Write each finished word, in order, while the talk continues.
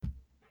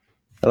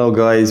Hello,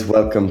 guys.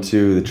 Welcome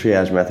to the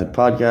Triage Method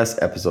Podcast,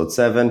 episode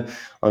 7.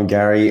 I'm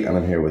Gary and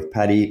I'm here with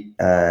Paddy,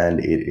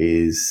 and it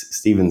is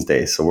Stephen's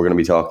Day. So, we're going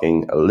to be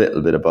talking a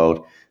little bit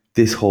about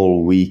this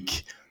whole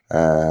week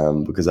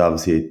because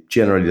obviously it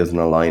generally doesn't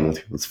align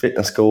with people's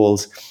fitness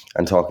goals,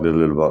 and talk a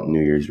little bit about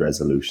New Year's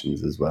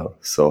resolutions as well.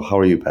 So, how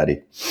are you,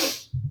 Paddy?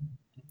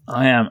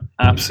 I am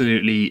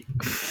absolutely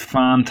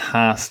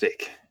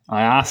fantastic.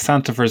 I asked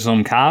Santa for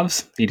some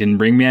calves. He didn't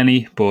bring me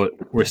any, but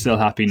we're still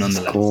happy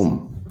nonetheless.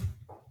 Come.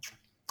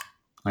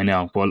 I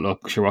know, but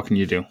look, sure, what can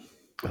you do?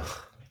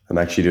 I'm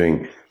actually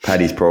doing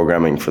Paddy's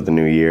programming for the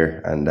new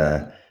year, and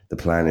the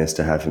plan is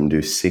to have him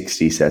do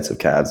 60 sets of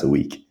calves a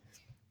week.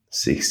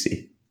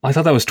 60. I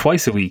thought that was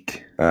twice a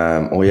week.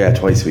 Oh yeah,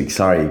 twice a week.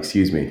 Sorry,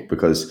 excuse me.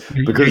 Because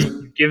You're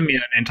giving me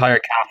an entire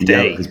calf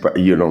yeah, day. because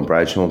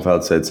Brad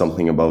Schoenfeld said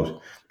something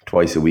about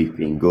twice a week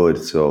being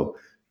good. So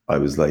I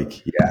was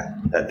like, yeah,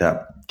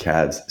 that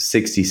calves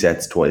 60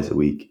 sets twice a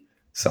week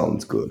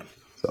sounds good.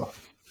 So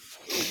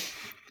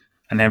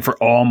And then for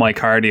all my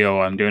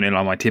cardio, I'm doing it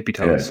on my tippy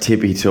toes.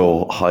 tippy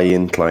toe, high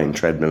incline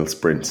treadmill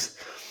sprints.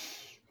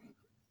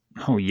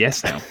 Oh,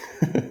 yes, now.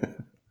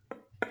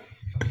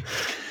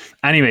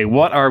 Anyway,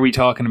 what are we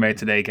talking about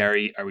today,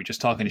 Gary? Are we just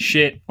talking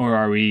shit,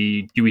 or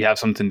do we have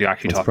something to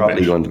actually talk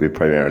Probably about? going to be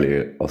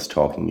primarily us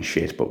talking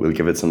shit, but we'll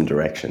give it some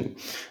direction.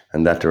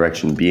 And that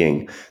direction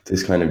being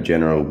this kind of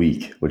general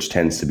week, which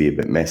tends to be a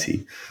bit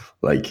messy.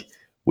 Like,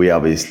 we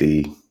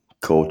obviously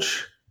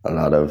coach a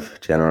lot of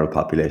general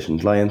population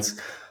clients,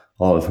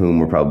 all of whom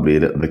were probably a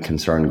little bit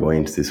concerned going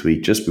into this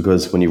week, just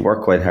because when you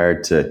work quite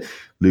hard to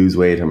lose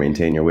weight or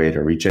maintain your weight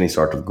or reach any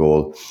sort of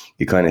goal,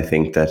 you kind of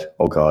think that,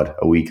 oh God,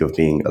 a week of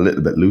being a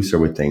little bit looser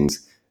with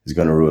things is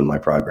going to ruin my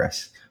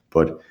progress.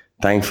 But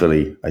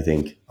thankfully, I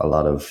think a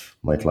lot of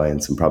my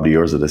clients, and probably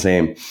yours are the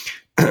same,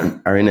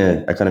 are in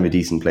a kind of a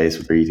decent place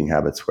with their eating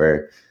habits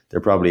where they're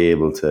probably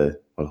able to,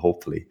 well,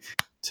 hopefully,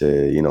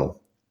 to,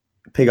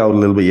 pig out a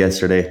little bit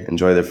yesterday,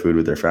 enjoy their food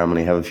with their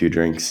family, have a few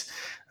drinks,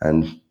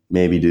 and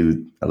maybe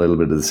do a little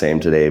bit of the same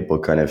today,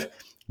 but kind of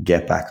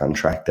get back on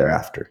track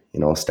thereafter,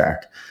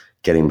 start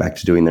getting back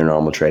to doing their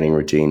normal training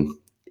routine,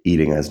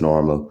 eating as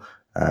normal,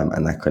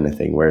 and that kind of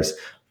thing. Whereas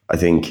I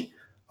think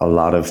a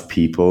lot of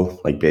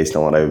people, like based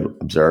on what I've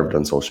observed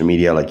on social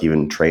media, like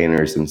even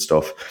trainers and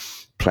stuff,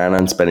 plan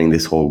on spending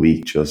this whole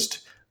week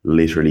just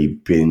literally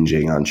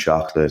binging on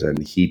chocolate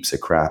and heaps of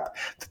crap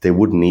that they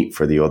wouldn't eat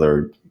for the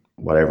other,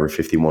 whatever,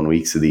 51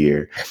 weeks of the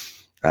year.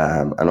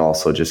 And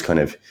also just kind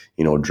of,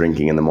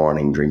 drinking in the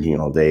morning, drinking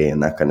all day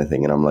and that kind of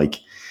thing. And I'm like,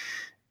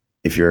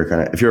 if you're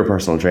a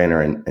personal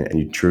trainer and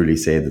you truly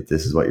say that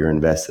this is what you're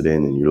invested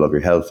in and you love your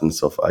health and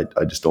stuff,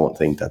 I just don't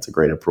think that's a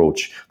great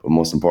approach. But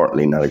most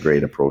importantly, not a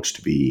great approach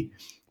to be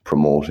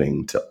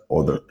promoting to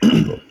other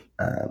people.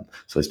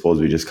 So I suppose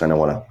we just kind of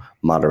want to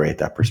moderate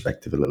that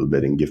perspective a little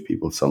bit and give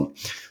people some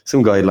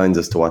guidelines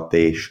as to what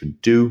they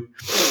should do.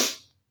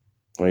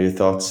 What are your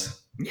thoughts?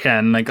 Yeah,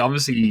 and like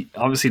obviously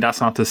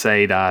that's not to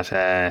say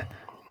that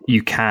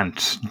you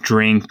can't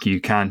drink, you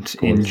can't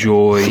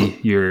enjoy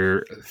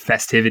your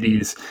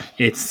festivities.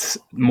 It's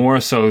more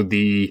so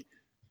the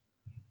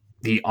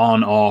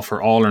on off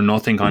or all or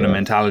nothing kind of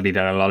mentality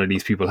that a lot of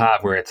these people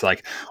have, where it's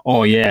like,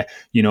 oh yeah,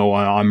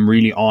 I'm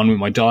really on with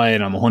my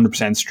diet, I'm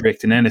 100%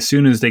 strict, and then as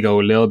soon as they go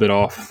a little bit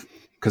off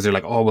because they're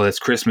like, oh well, it's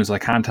Christmas, I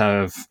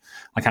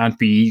can't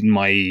be eating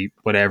my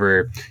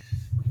whatever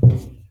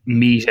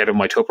meat out of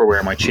my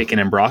Tupperware, my chicken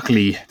and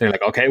broccoli. They're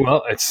like, okay,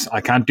 well, I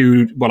can't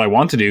do what I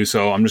want to do,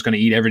 so I'm just going to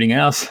eat everything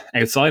else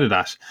outside of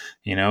that,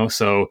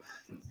 So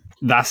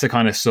that's the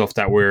kind of stuff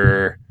that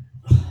you're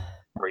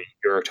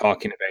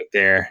talking about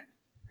there,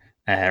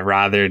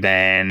 rather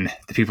than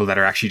the people that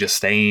are actually just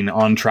staying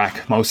on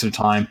track most of the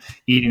time,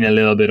 eating a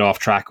little bit off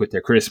track with their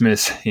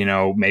Christmas,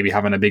 maybe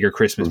having a bigger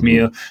Christmas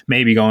meal,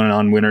 maybe going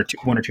on one or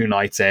two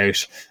nights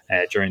out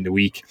during the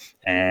week.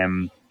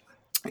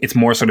 It's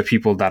more sort of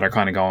people that are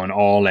kind of going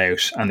all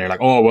out and they're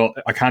like, oh, well,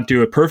 I can't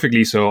do it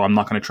perfectly, so I'm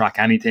not going to track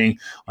anything.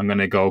 I'm going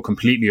to go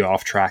completely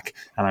off track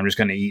and I'm just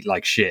going to eat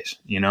like shit,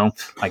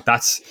 Like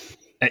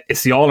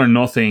it's the all or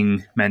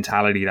nothing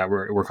mentality that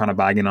we're kind of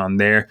bagging on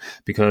there,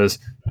 because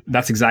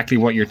that's exactly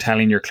what you're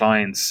telling your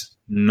clients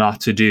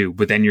not to do,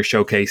 but then you're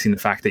showcasing the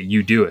fact that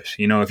you do it.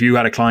 If you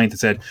had a client that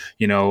said,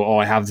 oh,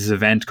 I have this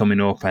event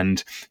coming up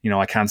and,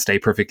 I can't stay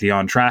perfectly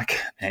on track,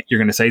 you're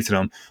going to say to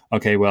them,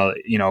 okay, well,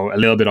 a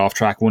little bit off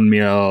track, one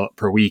meal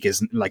per week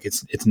is like,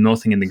 it's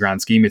nothing in the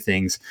grand scheme of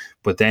things.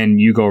 But then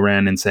you go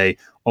around and say,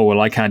 oh, well,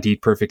 I can't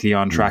eat perfectly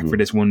on track for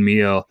this one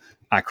meal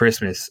at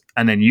Christmas,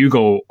 and then you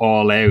go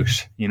all out,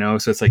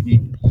 so it's like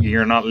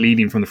you're not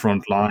leading from the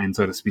front line,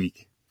 so to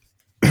speak.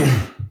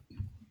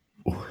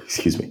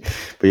 Excuse me.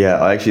 But yeah,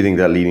 I actually think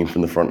that leading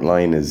from the front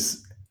line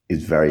is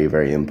very,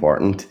 very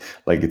important.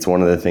 Like, it's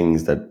one of the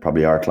things that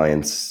probably our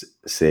clients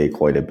say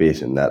quite a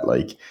bit, and that,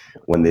 like,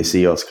 when they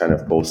see us kind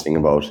of posting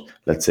about,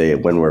 let's say,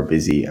 when we're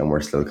busy and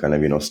we're still kind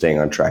of, staying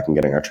on track and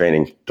getting our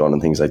training done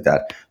and things like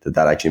that,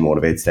 that actually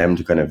motivates them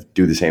to kind of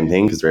do the same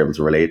thing because they're able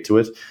to relate to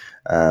it.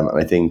 And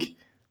I think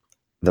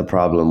the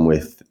problem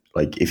with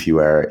like if you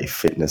are a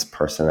fitness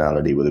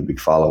personality with a big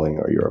following,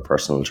 or you're a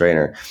personal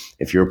trainer,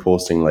 if you're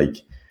posting like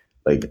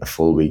a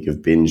full week of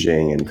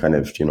binging and kind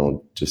of,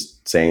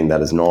 just saying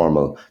that is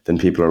normal, then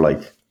people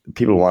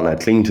want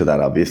to cling to that,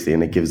 obviously,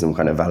 and it gives them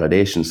kind of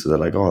validation. So they're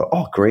like,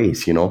 oh, great,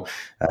 such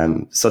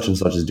and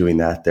such is doing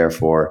that,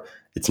 therefore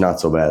it's not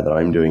so bad that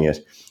I'm doing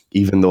it,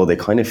 even though they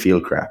kind of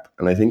feel crap.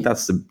 And I think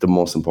that's the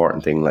most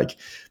important thing. Like,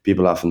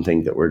 people often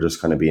think that we're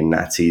just kind of being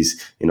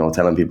Nazis,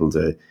 telling people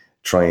to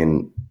try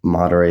and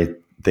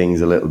moderate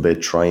things a little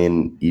bit, try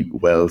and eat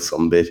well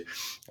some bit.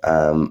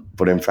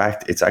 But in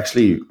fact, it's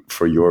actually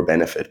for your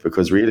benefit,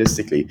 because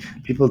realistically,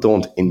 people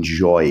don't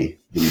enjoy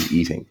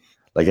eating.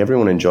 Like,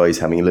 everyone enjoys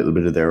having a little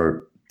bit of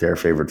their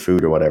favorite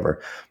food or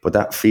whatever. But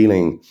that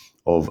feeling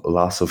of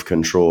loss of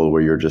control,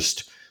 where you're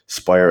just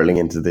spiraling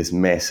into this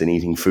mess and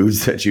eating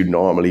foods that you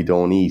normally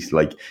don't eat,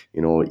 like,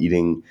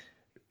 eating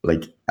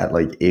like at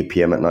like 8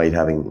 p.m. at night,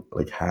 having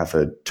like half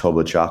a tub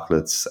of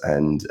chocolates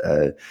and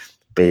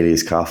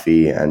Bailey's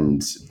coffee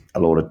and a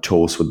load of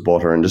toast with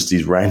butter, and just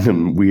these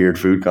random weird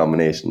food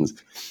combinations.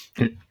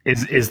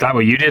 Is that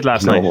what you did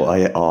last night? No,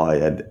 I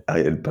had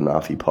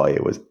banoffee pie.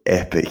 It was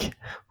epic.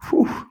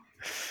 Whew.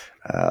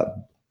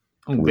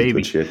 Oh,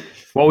 baby.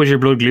 What was your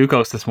blood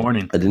glucose this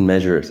morning? I didn't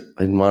measure it.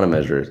 I didn't want to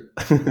measure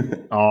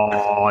it.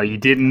 Oh, you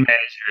didn't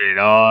measure it.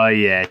 Oh,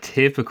 yeah,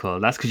 typical.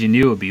 That's because you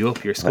knew it would be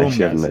up your scum. I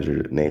actually haven't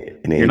measured it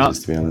in ages,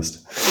 to be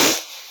honest.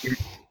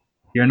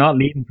 You're not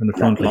leading from the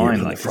front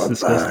line. Like, it's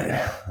disgusting.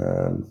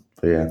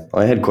 But yeah,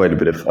 I had quite a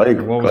bit of... What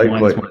was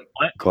mine this morning?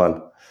 Go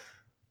on.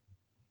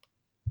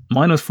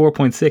 Mine was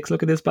 4.6.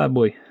 Look at this bad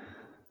boy.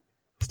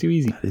 It's too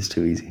easy. It is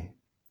too easy.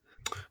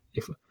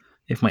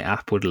 If my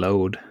app would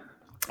load.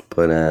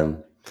 But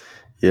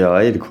yeah,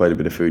 I ate quite a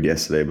bit of food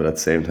yesterday, but at the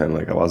same time,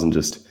 like, I wasn't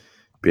just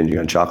binging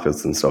on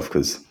chocolates and stuff,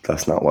 because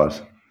that's not what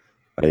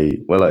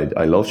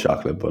I love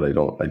chocolate, but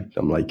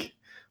I'm like,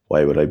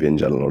 why would I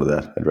binge on a lot of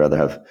that? I'd rather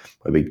have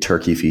my big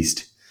turkey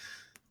feast.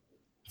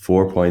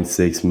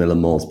 4.6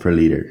 millimoles per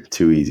liter.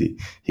 Too easy.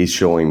 He's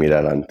showing me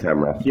that on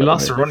camera. You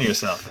lost the run of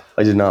yourself.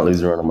 I did not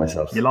lose the run of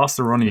myself. You lost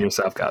the run of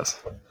yourself, guys.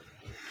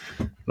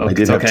 Look, I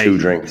did have 2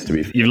 drinks, to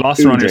be fair. You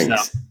lost the run of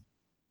yourself.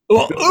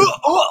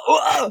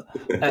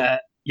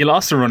 You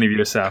lost the run of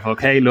yourself,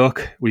 okay?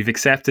 Look, we've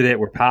accepted it.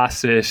 We're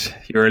past it.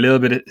 You're a little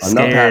bit scared.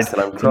 I'm not past it.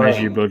 I'm crying. To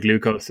measure your blood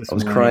glucose this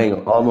morning. I was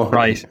crying almost.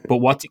 Right, but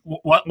what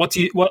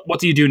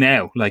do you do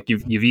now? Like,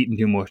 you've eaten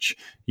too much.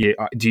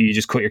 Do you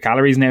just cut your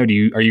calories now? Are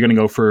you going to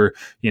go for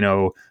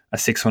a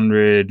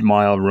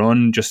 600-mile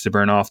run just to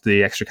burn off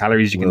the extra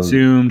calories you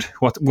consumed?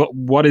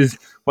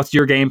 What's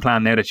your game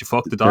plan now that you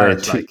fucked the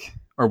diet?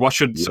 Or what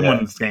should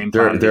someone's game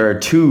plan be? There are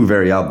 2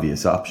 very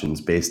obvious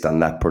options based on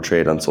that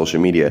portrayed on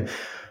social media.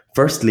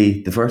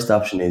 Firstly, the first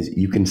option is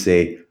you can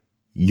say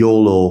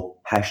YOLO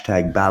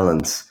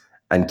 #balance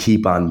and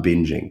keep on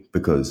binging,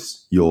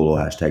 because YOLO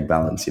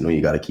 #balance,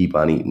 you got to keep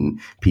on eating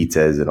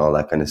pizzas and all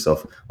that kind of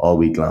stuff all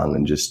week long,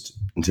 and just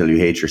until you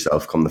hate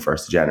yourself come the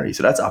 1st of January.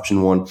 So that's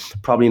option 1.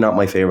 Probably not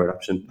my favorite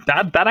option.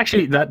 That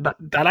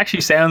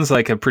actually sounds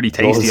like a pretty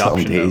tasty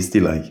option.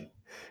 Tasty, like,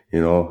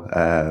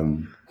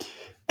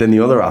 then the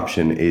other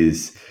option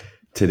is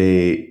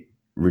today,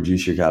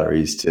 reduce your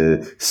calories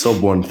to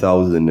sub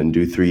 1,000 and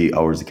do 3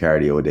 hours of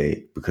cardio a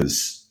day,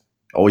 because,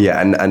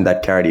 and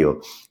that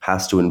cardio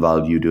has to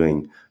involve you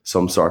doing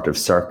some sort of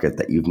circuit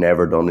that you've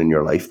never done in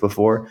your life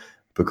before,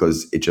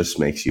 because it just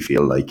makes you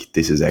feel like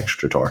this is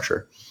extra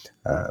torture.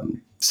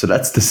 So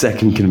that's the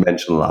second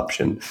conventional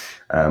option.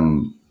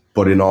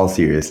 But in all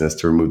seriousness,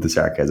 to remove the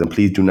sarcasm,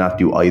 please do not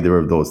do either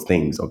of those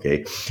things,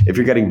 okay? If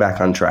you're getting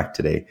back on track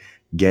today,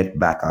 get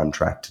back on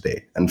track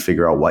today and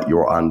figure out what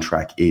your on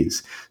track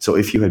is. So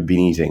if you had been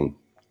eating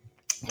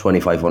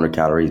 2,500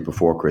 calories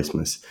before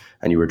Christmas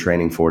and you were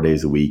training 4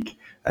 days a week,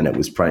 and it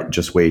was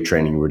just weight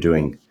training you were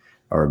doing,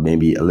 or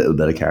maybe a little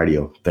bit of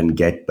cardio, then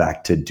get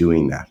back to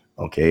doing that,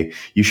 okay?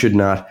 You should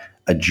not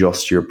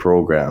adjust your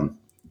program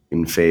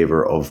in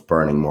favor of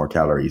burning more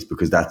calories,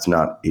 because that's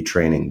not a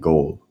training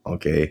goal,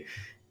 okay?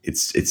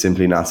 It's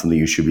simply not something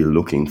you should be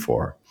looking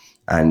for.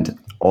 And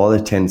all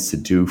it tends to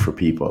do for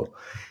people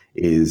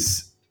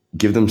is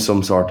give them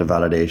some sort of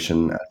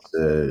validation as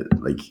to,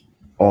 like,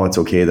 oh, it's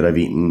okay that I've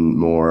eaten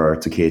more, or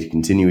it's okay to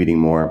continue eating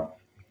more.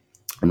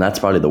 And that's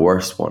probably the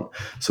worst one.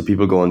 So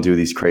people go and do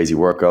these crazy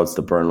workouts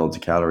to burn loads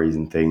of calories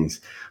and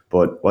things.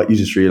 But what you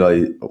just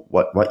realize,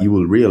 what you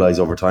will realize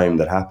over time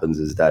that happens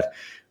is that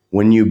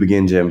when you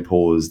begin to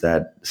impose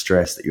that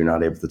stress that you're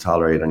not able to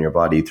tolerate on your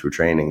body through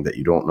training that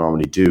you don't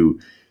normally do,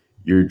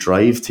 your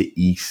drive to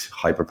eat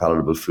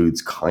hyperpalatable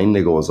foods kind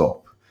of goes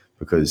up,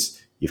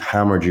 because you've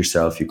hammered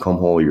yourself. You come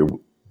home,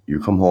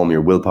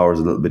 your willpower is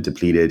a little bit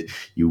depleted.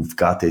 You've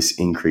got this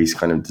increased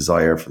kind of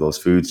desire for those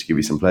foods to give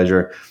you some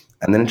pleasure.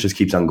 And then it just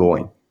keeps on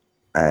going.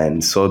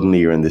 And suddenly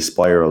you're in this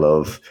spiral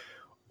of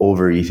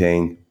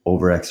overeating,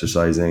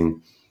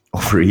 overexercising,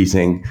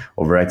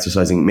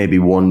 maybe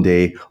one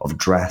day of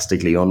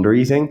drastically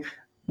undereating,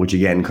 which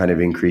again kind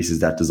of increases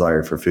that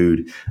desire for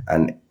food.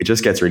 And it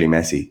just gets really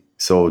messy.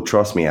 So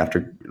trust me,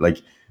 after,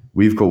 like,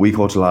 we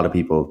coach a lot of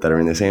people that are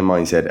in the same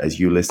mindset as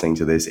you listening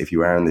to this, if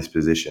you are in this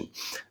position.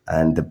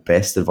 And the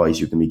best advice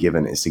you can be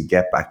given is to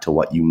get back to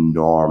what you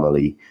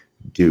normally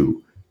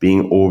do.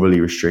 Being overly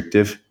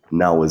restrictive,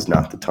 now is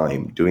not the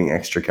time. Doing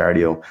extra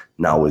cardio,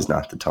 now is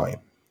not the time.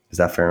 Is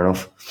that fair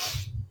enough?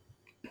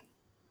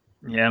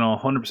 Yeah, no,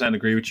 100%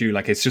 agree with you.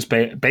 Like, it's just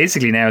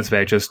basically now it's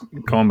about just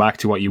going back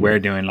to what you were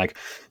doing. Like,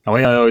 the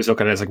way I always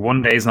look at it is like,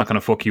 one day is not going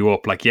to fuck you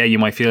up. Like, yeah, you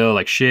might feel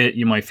like shit,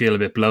 you might feel a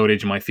bit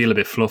bloated, you might feel a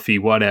bit fluffy,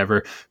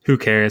 whatever. Who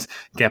cares?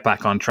 Get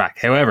back on track.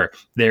 However,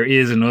 there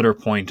is another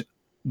point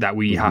that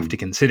we have to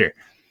consider.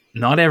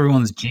 Not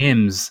everyone's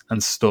gyms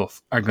and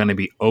stuff are going to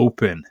be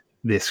open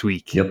this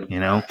week. Yep. You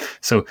know,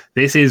 so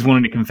this is one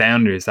of the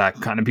confounders that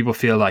kind of people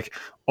feel like,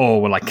 oh,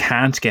 well, I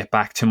can't get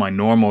back to my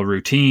normal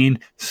routine,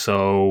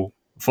 so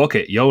fuck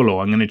it, YOLO.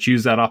 I'm going to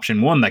choose that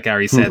option one that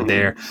Gary said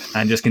there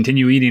and just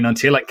continue eating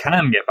until I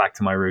can get back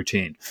to my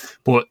routine.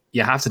 But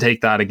you have to take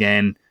that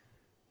again.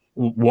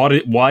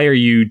 Why are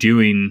you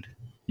doing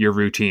your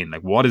routine?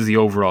 Like, what is the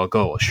overall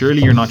goal?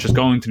 Surely you're not just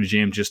going to the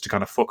gym just to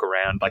kind of fuck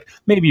around. Like,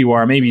 maybe you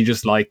are, maybe you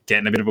just like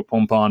getting a bit of a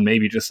pump on,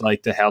 maybe you just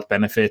like the health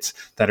benefits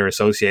that are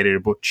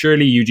associated, but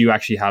surely you do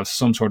actually have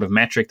some sort of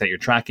metric that you're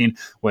tracking,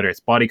 whether it's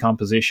body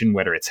composition,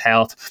 whether it's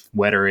health,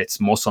 whether it's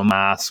muscle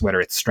mass,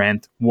 whether it's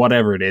strength,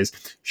 whatever it is.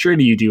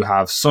 Surely you do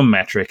have some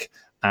metric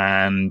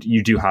and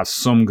you do have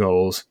some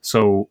goals,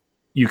 so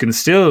you can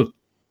still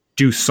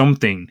do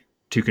something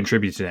to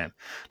contribute to them.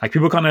 Like,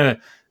 people kind of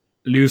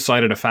lose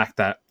sight of the fact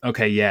that,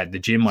 okay, yeah, the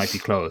gym might be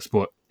closed,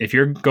 but if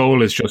your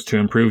goal is just to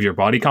improve your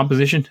body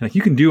composition, like,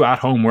 you can do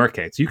at-home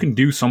workouts. You can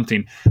do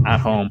something at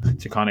home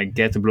to kind of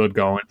get the blood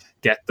going,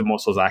 get the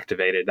muscles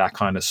activated, that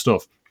kind of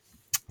stuff.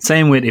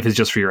 Same with if it's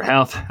just for your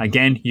health.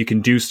 Again, you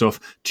can do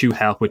stuff to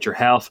help with your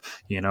health.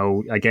 You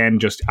know, again,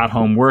 just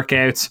at-home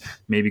workouts,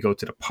 maybe go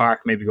to the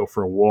park, maybe go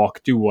for a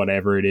walk, do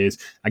whatever it is.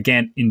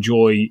 Again,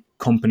 enjoy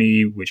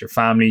company with your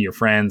family, your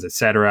friends,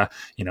 etc.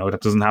 You know,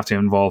 that doesn't have to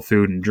involve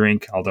food and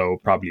drink, although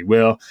it probably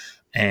will.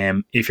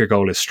 If your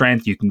goal is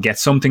strength, you can get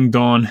something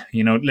done.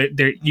 You know,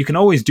 you can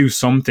always do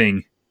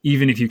something,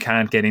 even if you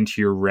can't get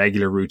into your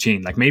regular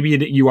routine. Like, maybe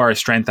you are a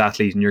strength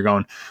athlete and you're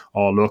going,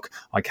 oh, look,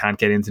 I can't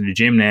get into the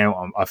gym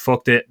now. I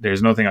fucked it.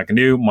 There's nothing I can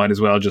do. Might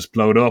as well just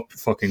blow it up,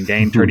 fucking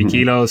gain 30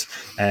 kilos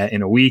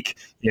in a week,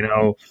 you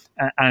know.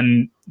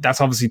 And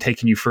that's obviously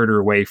taking you further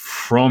away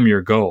from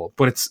your goal.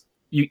 But it's,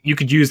 you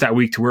could use that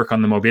week to work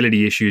on the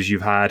mobility issues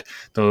you've had,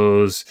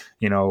 those,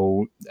 you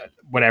know,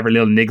 whatever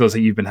little niggles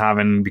that you've been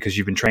having because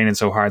you've been training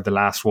so hard the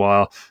last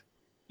while.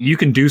 You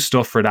can do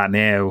stuff for that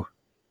now,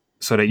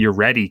 so that you're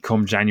ready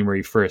come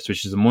January 1st,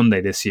 which is a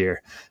Monday this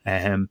year.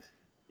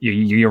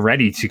 You're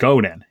ready to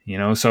go then, you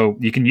know? So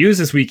you can use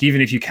this week, even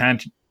if you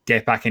can't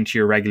get back into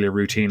your regular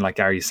routine, like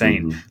Gary's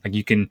saying. Like,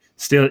 you can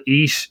still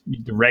eat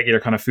the regular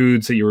kind of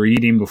foods that you were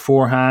eating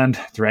beforehand,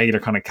 the regular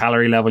kind of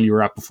calorie level you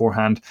were at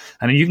beforehand,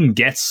 and then you can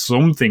get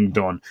something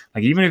done.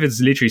 Like, even if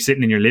it's literally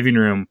sitting in your living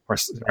room, or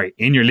sorry,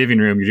 in your living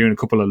room, you're doing a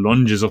couple of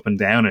lunges up and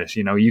down it,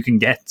 you know, you can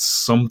get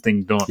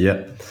something done.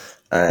 Yeah.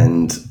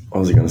 And what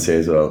was I going to say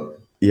as well?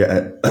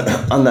 Yeah,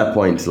 on that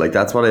point, like,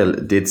 that's what I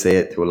did say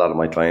it to a lot of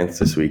my clients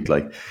this week.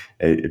 Like,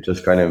 it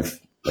just kind of,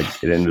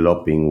 like, it ended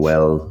up being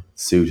well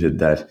suited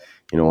that,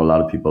 you know, a lot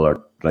of people are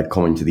like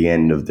coming to the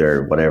end of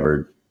their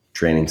whatever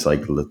training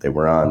cycle that they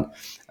were on.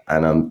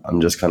 And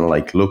I'm just kind of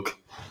like, look,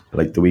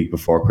 like, the week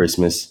before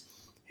Christmas,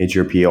 hit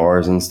your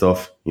PRs and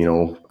stuff, you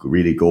know,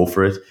 really go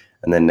for it.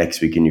 And then next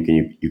week, and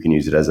you can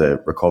use it as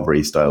a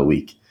recovery style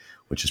week,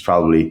 which is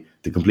probably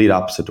the complete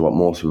opposite to what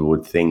most people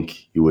would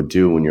think you would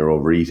do when you're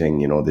overeating.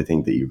 You know, they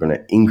think that you're going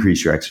to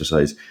increase your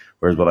exercise.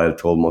 Whereas what I've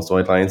told most of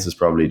my clients is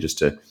probably just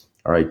to,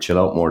 all right, chill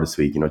out more this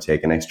week, you know,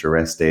 take an extra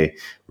rest day,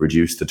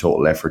 reduce the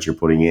total effort you're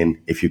putting in.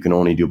 If you can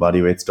only do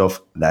bodyweight stuff,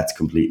 that's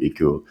completely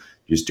cool.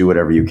 Just do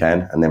whatever you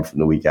can. And then from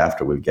the week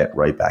after, we'll get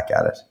right back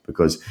at it.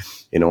 Because,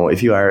 you know,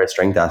 if you are a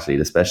strength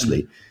athlete,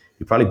 especially,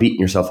 you're probably beating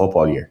yourself up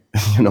all year.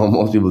 You know,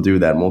 most people do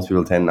that. Most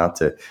people tend not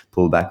to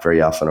pull back very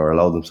often or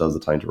allow themselves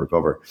the time to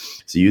recover.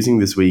 So using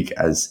this week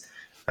as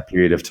a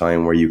period of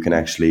time where you can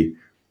actually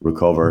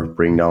recover,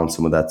 bring down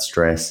some of that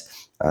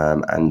stress,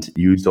 and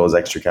use those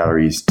extra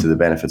calories to the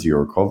benefits of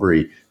your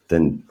recovery,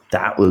 then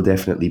that will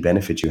definitely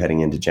benefit you heading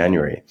into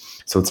January.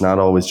 So it's not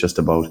always just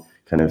about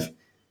kind of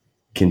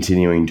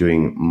continuing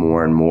doing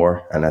more and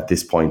more. And at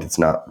this point,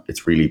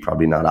 it's really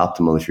probably not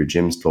optimal if your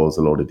gym's closed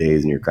a load of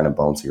days and you're kind of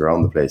bouncing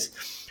around the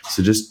place.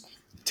 So just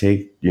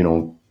take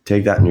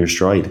that in your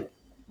stride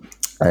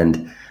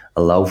and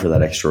allow for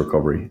that extra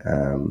recovery.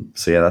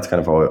 So yeah, that's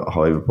kind of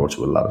how I've approached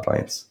it with a lot of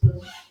clients.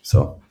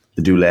 So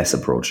the do less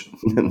approach,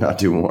 not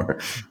do more.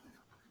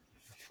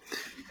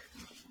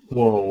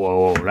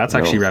 Whoa. That's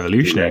actually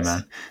revolutionary,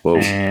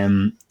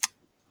 man.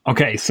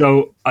 Okay,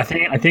 so I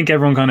think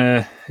everyone kind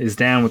of is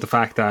down with the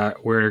fact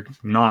that we're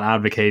not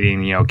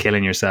advocating, you know,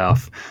 killing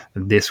yourself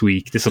this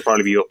week. This will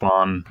probably be up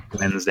on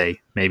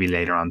Wednesday, maybe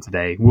later on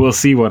today. We'll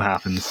see what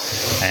happens.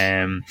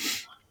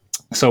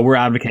 So we're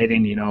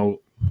advocating, you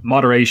know,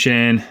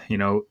 moderation, you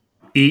know,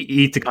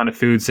 eat the kind of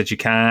foods that you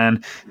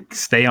can,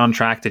 stay on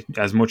track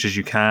as much as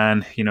you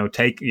can. You're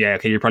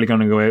probably going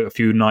to go out a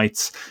few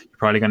nights. You're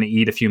probably going to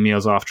eat a few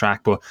meals off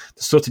track, but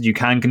the stuff that you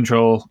can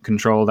control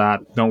that.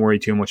 Don't worry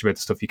too much about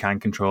the stuff you can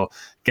control.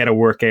 Get a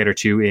workout or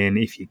two in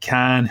if you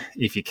can.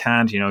 If you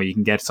can't, you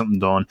can get something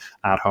done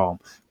at home.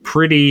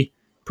 Pretty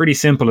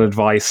simple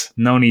advice.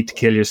 No need to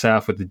kill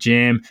yourself with the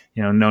gym.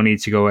 No need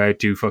to go out,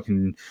 do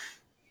fucking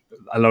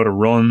a load of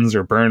runs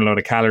or burn a load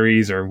of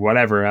calories or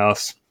whatever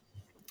else.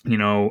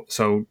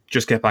 So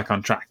just get back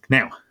on track.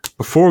 Now,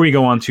 before we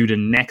go on to the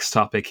next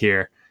topic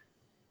here,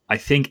 I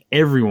think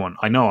everyone,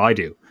 I know I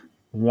do,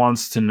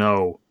 wants to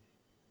know,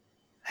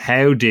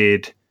 how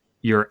did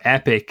your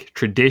epic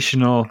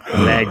traditional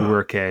leg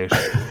workout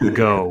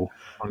go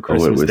on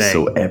Christmas Day? It was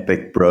so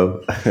epic,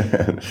 bro.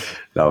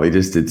 No, we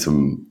just did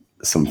some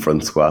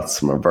front squats,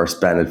 some reverse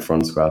banded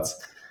front squats,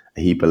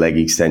 a heap of leg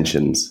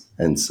extensions,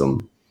 and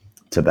some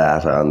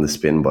Tabata on the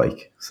spin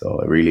bike. So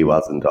it really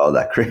wasn't all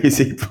that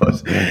crazy,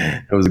 but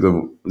it was a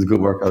good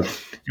workout.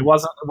 It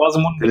wasn't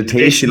one of the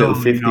tasty little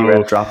 50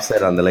 rep drop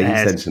set on the leg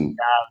extension.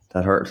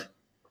 That hurt.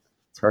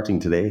 It's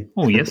hurting today.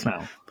 Oh yes,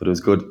 now. But it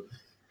was good.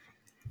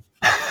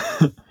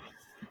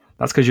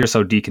 That's because you're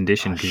so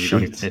deconditioned because you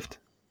don't even lift.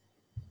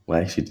 Well,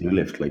 I actually do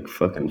lift like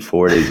fucking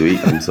 4 days a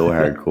week. I'm so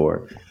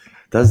hardcore.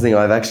 That's the thing.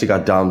 I've actually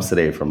got DOMs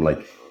today from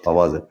what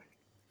was it?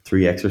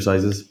 3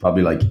 exercises,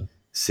 probably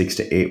 6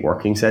 to 8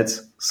 working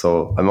sets.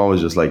 So I'm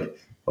always just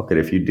okay,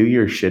 if you do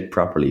your shit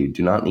properly, you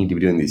do not need to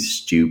be doing these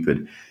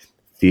stupid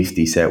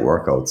 50 set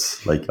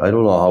workouts. I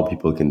don't know how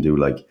people can do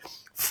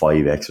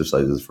 5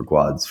 exercises for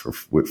quads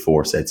with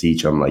 4 sets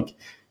each. I'm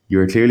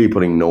you're clearly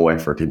putting no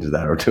effort into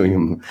that or doing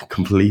them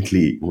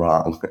completely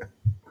wrong.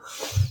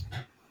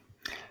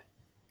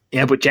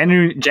 Yeah, but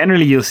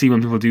generally you'll see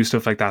when people do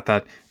stuff like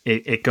that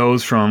it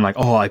goes from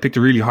I picked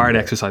a really hard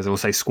exercise. I will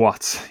say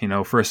squats,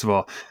 first of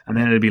all, and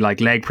then it'll be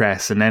leg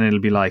press, and then it'll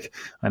be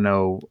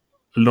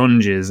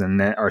lunges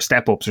or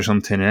step ups or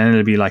something, and then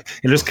it'll be it'll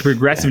just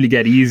progressively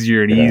get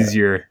easier and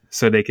easier,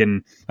 so they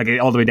can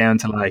all the way down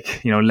to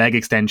leg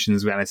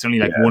extensions, and it's only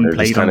one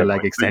plate on the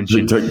leg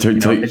extension,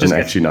 and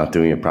actually not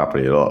doing it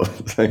properly at all.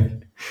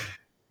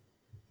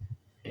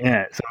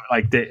 Yeah, so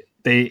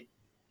they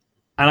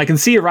and I can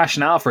see a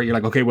rationale for it. You're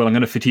okay, well, I'm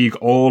going to fatigue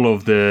all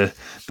of the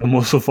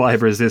muscle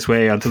fibers this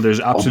way until there's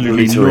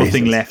absolutely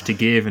nothing left to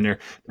give, and they're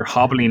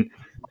hobbling.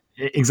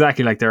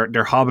 Exactly,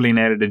 they're hobbling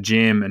out of the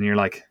gym, and you're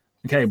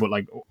okay, but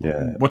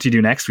what do you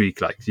do next week?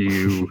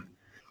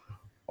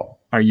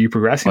 Are you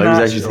progressing?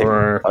 I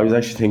was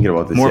actually thinking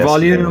about this. More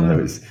volume.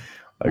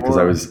 I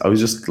was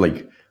just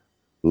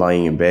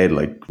lying in bed,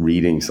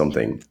 reading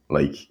something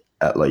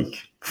at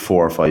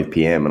 4 or 5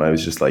 p.m. and I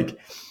was just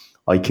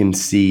I can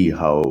see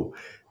how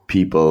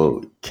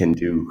people can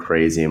do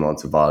crazy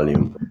amounts of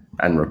volume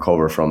and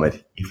recover from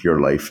it if your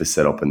life is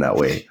set up in that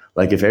way.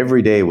 If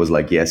every day was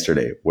like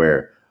yesterday,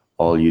 where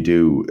all you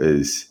do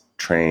is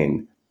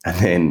train and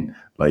then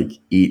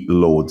eat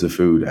loads of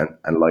food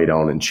and lie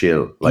down and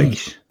chill,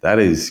 that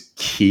is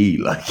key.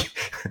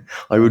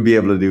 I would be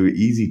able to do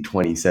easy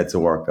 20 sets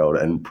of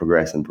workout and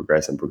progress,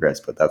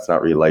 but that's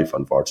not real life,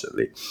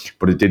 unfortunately.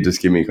 But it did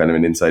just give me kind of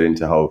an insight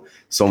into how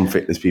some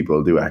fitness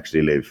people do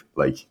actually live.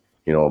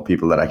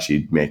 People that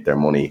actually make their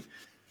money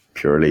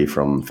purely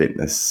from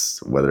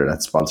fitness, whether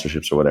that's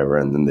sponsorships or whatever,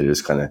 and then they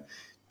just kind of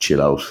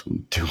chill out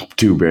and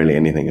do barely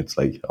anything. It's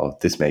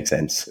this makes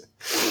sense.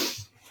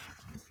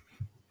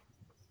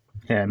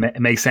 Yeah, it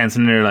makes sense.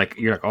 And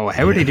you're oh,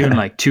 how are they doing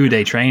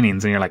 2-day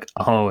trainings? And you're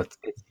oh, it's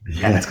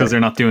because they're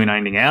not doing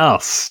anything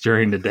else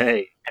during the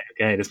day.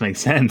 Okay, this makes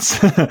sense.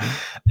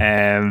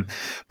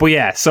 But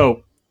yeah,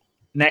 so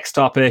next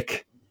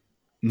topic,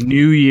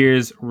 New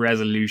Year's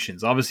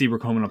resolutions. Obviously, we're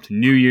coming up to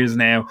New Year's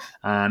now,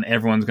 and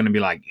everyone's going to be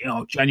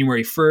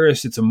January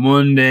 1st, it's a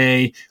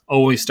Monday.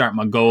 Always start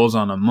my goals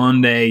on a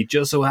Monday.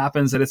 Just so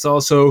happens that it's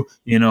also,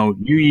 New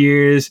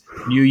Year's,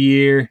 New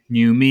Year,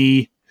 New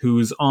Me,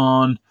 who's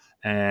on.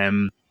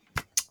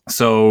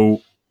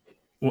 So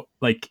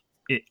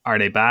are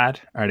they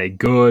bad? Are they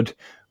good?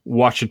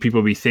 What should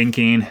people be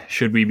thinking?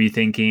 Should we be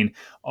thinking,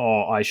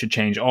 oh, I should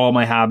change all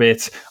my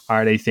habits?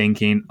 Are they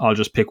thinking, I'll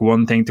just pick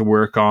one thing to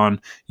work on?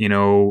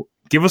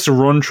 Give us a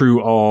run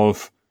through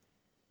of,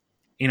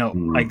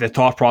 the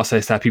thought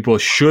process that people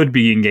should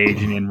be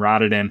engaging in,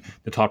 rather than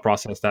the thought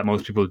process that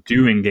most people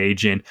do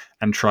engage in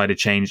and try to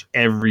change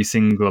every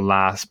single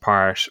last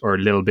part or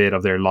little bit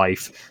of their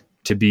life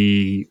to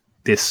be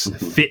this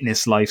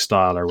fitness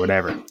lifestyle or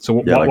whatever. So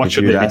what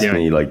should they be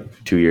doing? If you asked me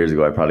 2 years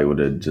ago, I probably would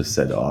have just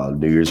said, oh,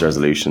 New Year's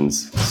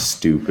resolutions,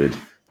 stupid,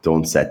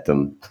 don't set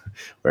them.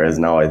 Whereas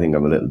now I think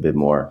I'm a little bit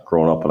more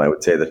grown up, and I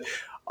would say that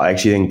I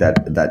actually think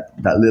that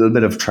little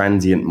bit of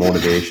transient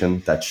motivation,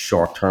 that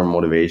short-term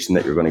motivation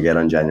that you're going to get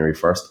on January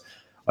 1st,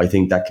 I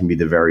think that can be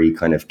the very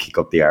kind of kick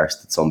up the arse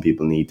that some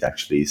people need to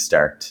actually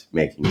start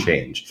making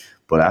change.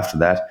 But after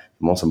that,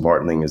 the most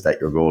important thing is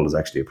that your goal is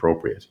actually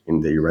appropriate,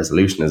 and that your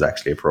resolution is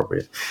actually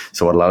appropriate.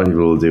 So what a lot of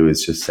people will do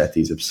is just set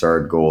these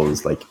absurd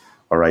goals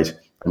all right,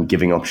 I'm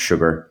giving up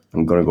sugar.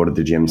 I'm going to go to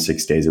the gym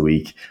 6 days a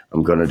week.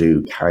 I'm going to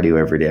do cardio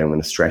every day. I'm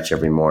going to stretch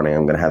every morning.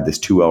 I'm going to have this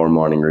 2 hour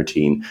morning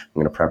routine. I'm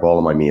going to prep all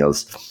of my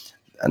meals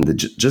and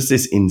just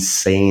this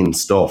insane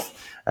stuff.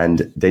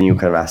 And then you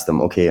kind of ask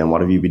them, okay, and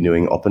what have you been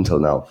doing up until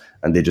now?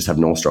 And they just have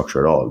no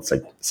structure at all. It's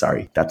like,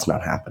 sorry, that's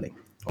not happening.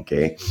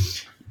 Okay.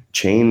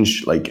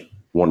 Change like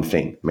one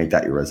thing, make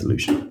that your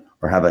resolution,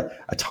 or have a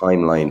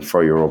timeline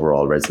for your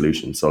overall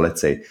resolution. So let's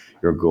say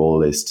your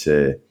goal is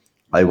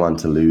I want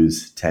to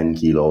lose 10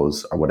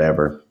 kilos or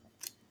whatever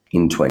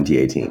in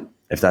 2018.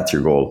 If that's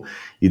your goal,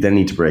 you then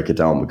need to break it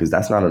down, because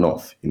that's not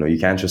enough. You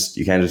can't just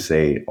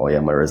say, oh yeah,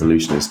 my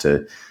resolution is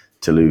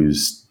to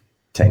lose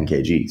 10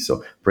 kg.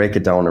 So break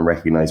it down and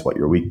recognize what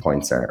your weak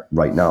points are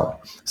right now.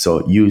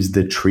 So use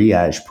the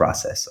triage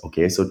process.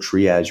 Okay. So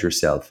triage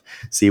yourself,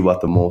 see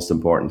what the most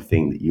important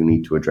thing that you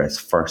need to address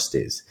first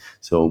is.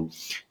 So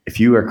if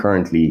you are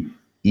currently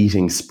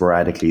eating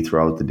sporadically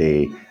throughout the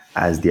day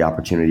as the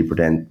opportunity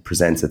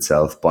presents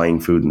itself, buying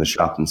food in the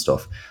shop and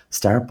stuff,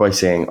 start by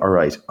saying, all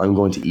right, I'm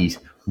going to eat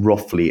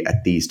roughly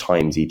at these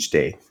times each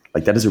day.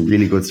 Like, that is a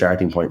really good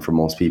starting point for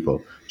most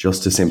people,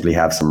 just to simply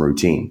have some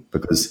routine,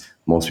 because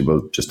most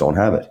people just don't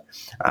have it.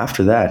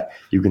 After that,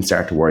 you can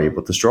start to worry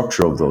about the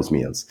structure of those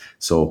meals.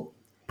 So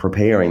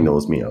preparing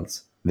those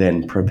meals,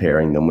 then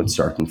preparing them with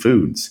certain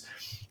foods.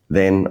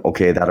 Then,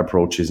 okay, that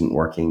approach isn't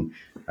working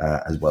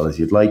as well as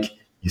you'd like.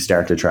 You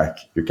start to track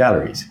your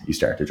calories. You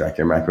start to track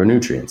your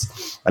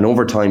macronutrients. And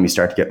over time, you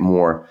start to get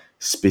more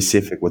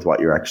specific with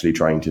what you're actually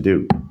trying to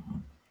do.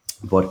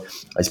 But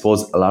I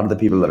suppose a lot of the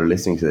people that are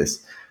listening to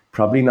this,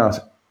 probably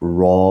not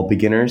raw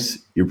beginners.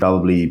 You're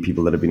probably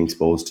people that have been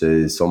exposed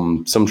to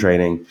some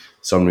training,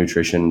 some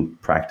nutrition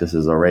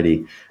practices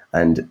already,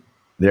 and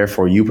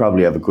therefore you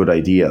probably have a good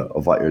idea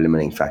of what your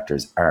limiting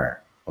factors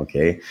are.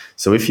 Okay,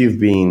 so if you've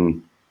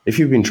been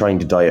trying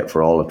to diet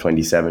for all of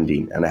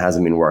 2017 and it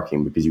hasn't been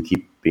working because you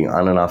keep being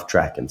on and off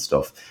track and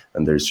stuff,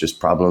 and there's just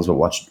problems with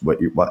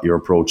what your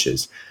approach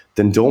is,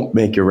 then don't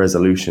make your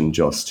resolution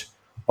just,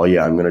 oh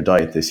yeah, I'm going to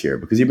diet this year,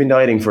 because you've been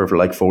dieting for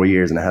like 4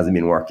 years and it hasn't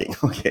been working.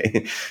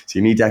 Okay. So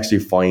you need to actually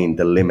find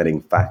the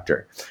limiting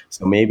factor.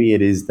 So maybe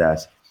it is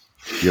that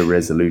your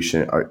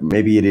resolution, or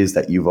maybe it is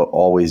that you've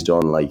always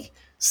done like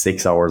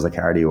 6 hours of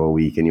cardio a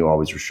week and you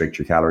always restrict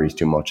your calories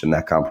too much, and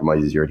that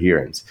compromises your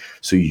adherence.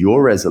 So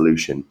your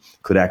resolution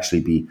could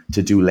actually be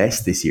to do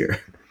less this year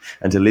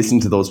and to listen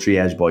to those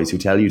triage boys who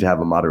tell you to have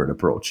a moderate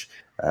approach.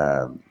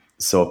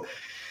 So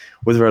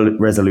with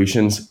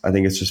resolutions, I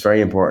think it's just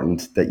very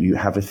important that you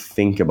have a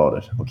think about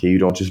it. Okay, you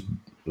don't just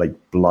like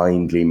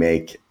blindly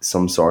make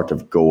some sort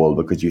of goal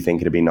because you think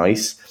it'd be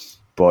nice,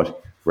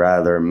 but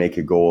rather make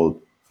a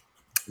goal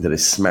that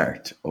is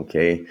smart.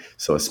 Okay,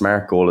 so a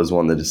smart goal is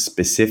one that is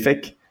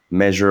specific,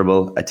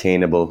 measurable,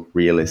 attainable,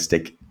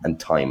 realistic, and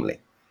timely.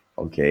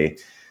 Okay,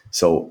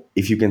 so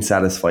if you can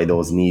satisfy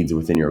those needs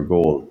within your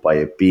goal by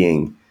it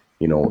being,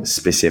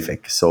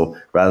 specific. So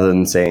rather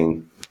than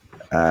saying,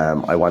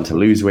 I want to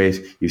lose weight,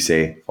 you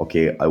say,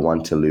 okay, I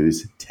want to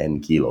lose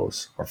 10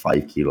 kilos or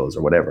 5 kilos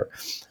or whatever.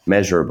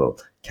 Measurable.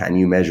 Can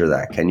you measure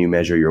that? Can you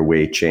measure your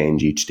weight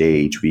change each day,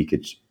 each week,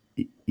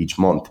 each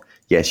month?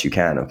 Yes, you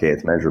can. Okay,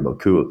 it's measurable.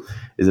 Cool.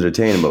 Is it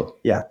attainable?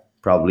 Yeah,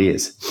 probably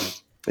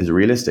is. Is it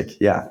realistic?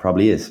 Yeah,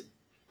 probably is.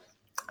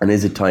 And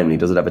is it timely?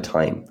 Does it have a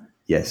time?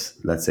 Yes.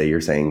 Let's say you're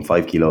saying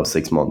 5 kilos,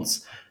 6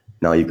 months.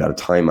 Now you've got a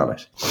time on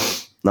it.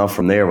 Now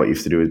from there, what you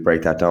have to do is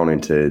break that down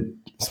into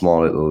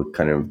small little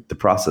kind of the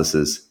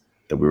processes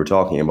that we were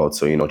talking about.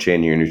 So,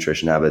 changing your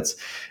nutrition habits,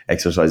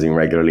 exercising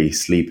regularly,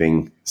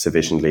 sleeping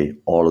sufficiently,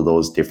 all of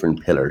those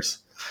different pillars.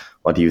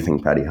 What do you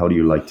think, Paddy? How do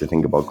you like to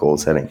think about goal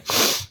setting?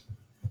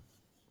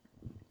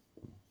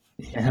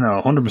 Yeah,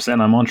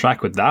 100%. I'm on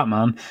track with that,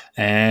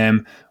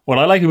 man. What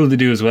I like people to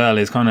do as well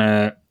is kind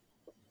of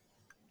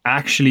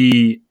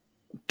actually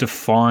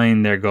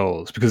define their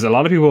goals, because a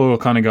lot of people will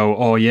kind of go,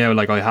 oh yeah,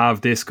 like I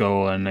have this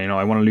goal and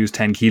I want to lose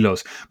 10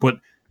 kilos, but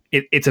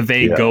it's a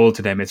vague goal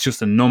to them. It's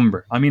just a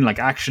number. I mean, like,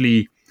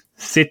 actually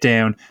sit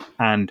down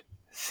and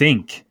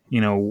think,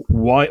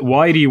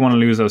 why do you want to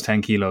lose those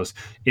 10 kilos?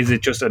 Is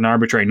it just an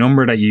arbitrary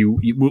number that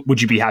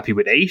would you be happy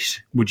with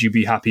 8? Would you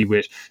be happy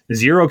with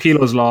 0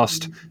 kilos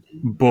lost,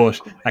 but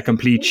a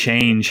complete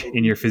change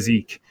in your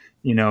physique?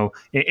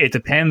 It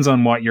depends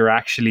on what you're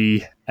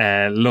actually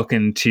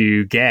looking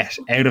to get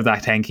out of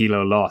that 10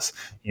 kilo loss.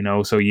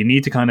 So you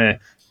need to kind of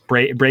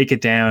break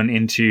it down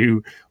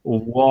into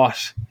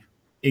what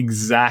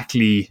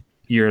exactly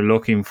you're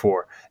looking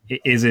for.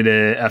 Is it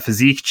a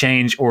physique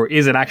change, or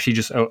is it actually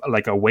just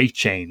like a weight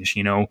change?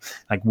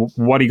 Like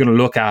what are you going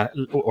to look at,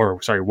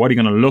 what are you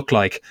going to look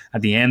like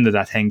at the end of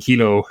that 10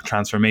 kilo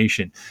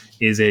transformation?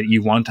 Is it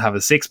you want to have a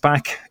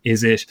 6-pack?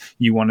 Is it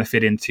you want to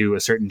fit into a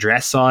certain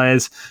dress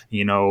size?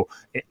 Do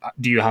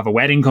you have a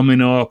wedding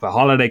coming up, a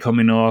holiday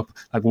coming up?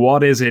 Like,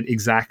 what is it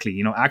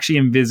exactly? Actually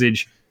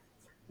envisage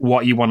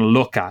what you want to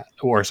look at,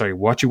 or sorry,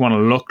 what you want to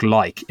look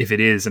like if it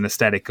is an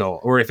aesthetic goal,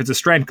 or if it's a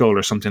strength goal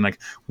or something. Like,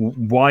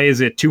 why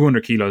is it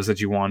 200 kilos that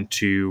you want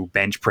to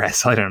bench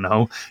press? I don't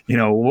know.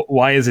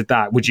 Why is it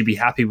that? Would you be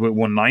happy with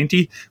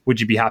 190?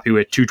 Would you be happy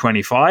with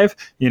 225?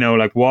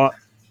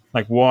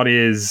 What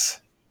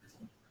is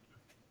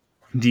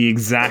the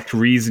exact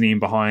reasoning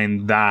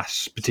behind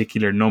that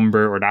particular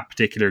number or that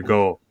particular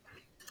goal?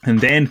 And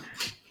then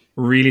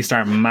really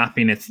start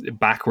mapping it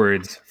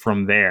backwards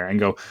from there and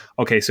go,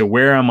 okay, so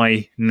where am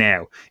I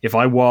now? If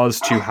I was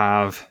to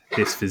have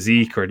this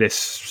physique or this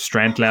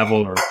strength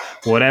level or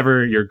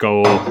whatever your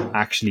goal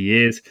actually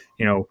is,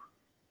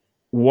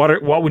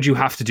 what would you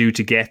have to do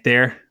to get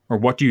there? Or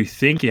what do you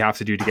think you have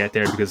to do to get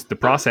there? Because the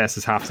process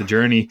is half the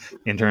journey,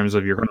 in terms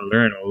of you're going to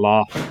learn a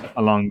lot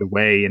along the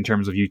way, in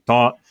terms of you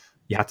thought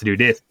you have to do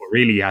this, but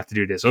really you have to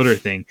do this other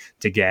thing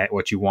to get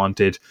what you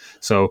wanted.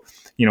 So,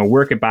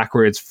 work it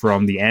backwards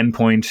from the end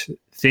point.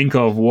 Think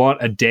of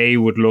what a day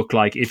would look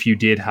like if you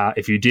did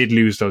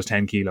lose those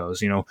 10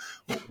 kilos.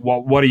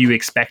 What are you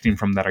expecting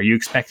from that? Are you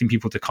expecting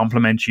people to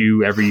compliment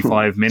you every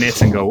 5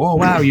 minutes and go, "Oh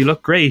wow, you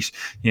look great"?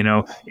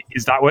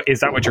 Is that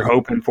what you're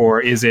hoping for?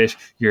 Is it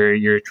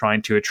you're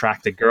trying to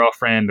attract a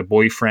girlfriend, a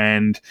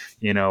boyfriend,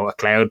 a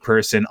cloud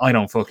person? I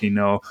don't fucking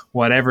know.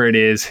 Whatever it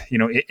is,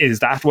 is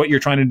that what you're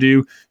trying to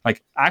do?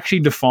 Like,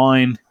 actually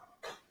define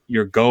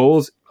your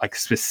goals, like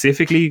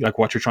specifically like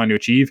what you're trying to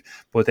achieve,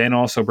 but then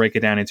also break it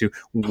down into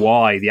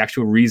why, the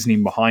actual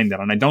reasoning behind that.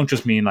 And I don't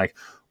just mean like,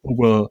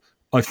 well,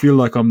 I feel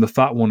like I'm the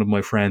fat one of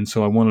my friends,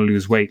 so I want to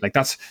lose weight. Like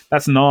that's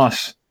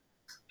not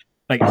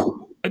like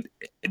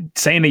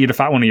saying that you're the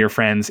fat one of your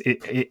friends.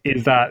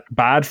 Is that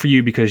bad for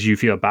you because you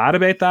feel bad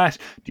about that?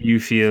 Do you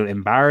feel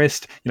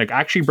embarrassed? Like,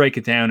 actually break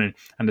it down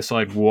and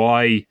decide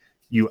why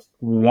you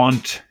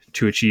want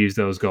to achieve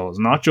those goals,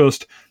 not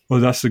just, well,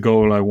 that's the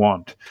goal I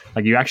want.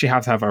 Like, you actually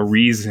have to have a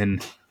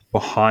reason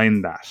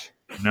behind that,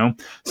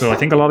 So I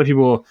think a lot of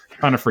people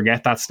kind of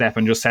forget that step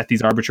and just set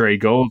these arbitrary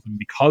goals,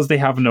 because they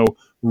have no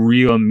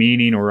real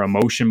meaning or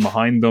emotion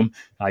behind them.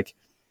 Like,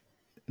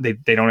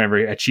 they don't ever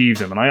achieve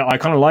them. And I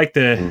kind of like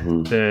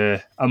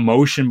the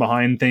emotion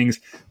behind things,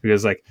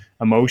 because like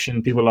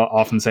emotion, people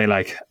often say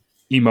like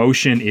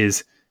emotion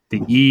is,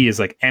 the E is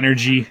like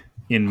energy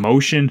in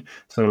motion.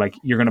 So like,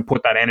 you're going to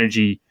put that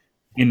energy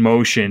in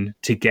motion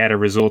to get a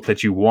result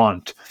that you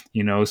want,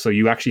 so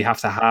you actually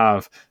have to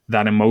have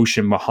that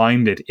emotion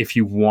behind it if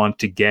you want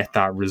to get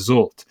that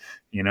result,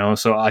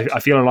 so I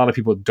feel a lot of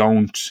people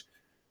don't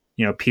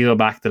peel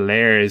back the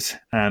layers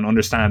and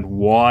understand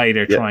why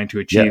they're trying to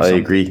achieve something. I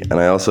agree. And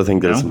I also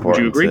think that it's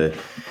important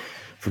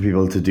for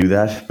people to do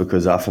that,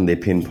 because often they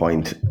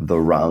pinpoint the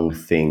wrong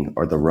thing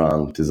or the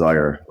wrong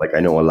desire. Like, I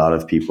know a lot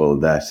of people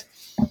that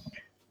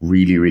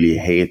really, really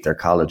hate their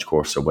college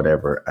course or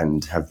whatever,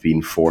 and have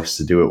been forced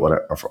to do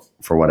it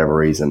for whatever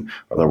reason,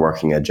 or they're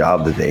working a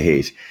job that they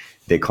hate.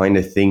 They kind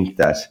of think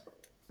that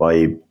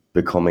by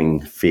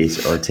becoming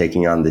fit or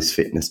taking on this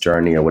fitness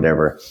journey or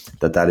whatever,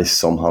 that is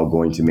somehow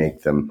going to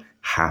make them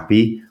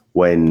happy,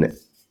 when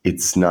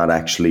it's not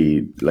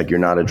actually, like, you're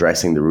not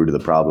addressing the root of the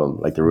problem.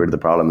 Like, the root of the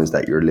problem is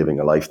that you're living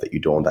a life that you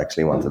don't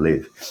actually want to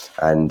live.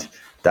 And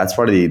that's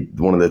probably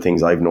one of the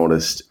things I've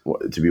noticed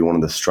to be one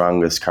of the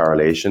strongest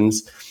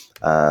correlations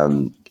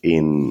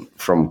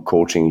from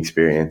coaching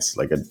experience.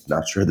 Like, I'm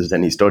not sure there's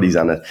any studies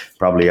on it,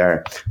 probably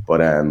are,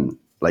 but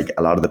like,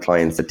 a lot of the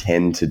clients that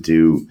tend to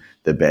do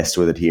the best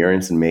with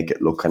adherence and make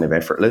it look kind of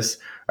effortless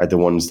are the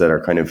ones that are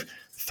kind of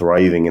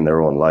thriving in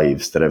their own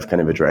lives, that have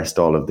kind of addressed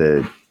all of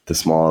the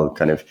small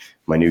kind of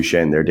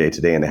minutiae in their day to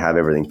day, and they have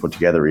everything put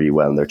together really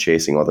well, and they're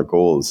chasing other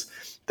goals.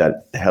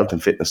 That the health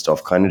and fitness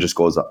stuff kind of just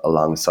goes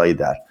alongside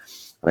that.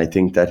 And I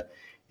think that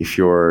if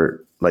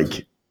you're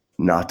like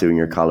not doing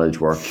your college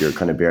work, you're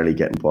kind of barely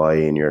getting by,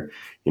 and you're,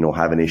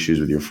 having issues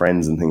with your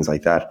friends and things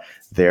like that,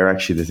 they're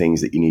actually the things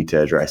that you need to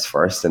address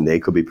first, and they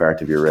could be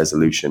part of your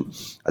resolution,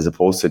 as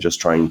opposed to just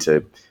trying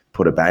to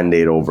put a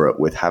band-aid over it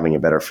with having a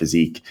better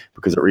physique,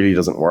 because it really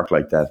doesn't work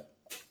like that.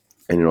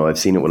 And, I've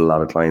seen it with a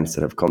lot of clients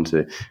that have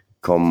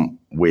come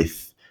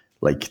with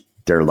like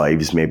their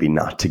lives maybe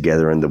not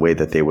together in the way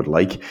that they would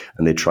like,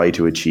 and they try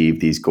to achieve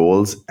these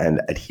goals,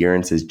 and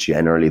adherence is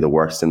generally the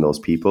worst in those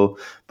people,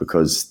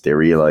 because they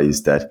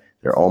realize that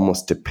they're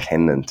almost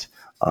dependent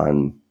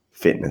on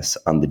fitness,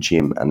 on the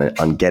gym, and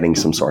on getting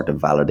some sort of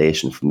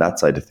validation from that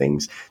side of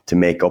things to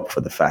make up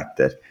for the fact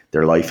that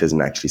their life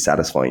isn't actually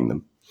satisfying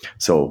them.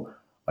 So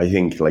I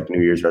think like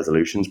New Year's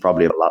resolutions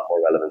probably have a lot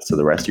more relevance to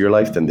the rest of your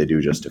life than they do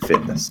just to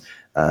fitness.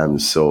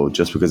 So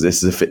just because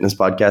this is a fitness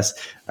podcast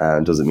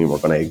doesn't mean we're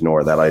going to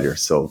ignore that either.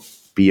 So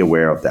be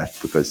aware of that,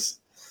 because...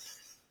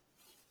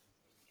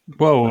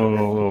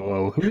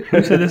 Whoa.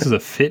 Who said this is a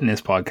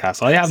fitness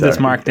podcast? I have this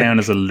marked down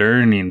as a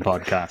learning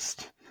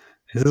podcast.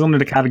 This is under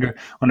the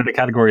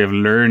category of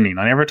learning.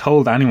 I never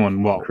told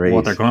anyone what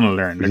they're going to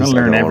learn. They're going to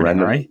learn everything,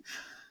 right?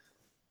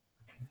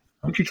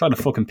 Don't you try to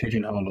fucking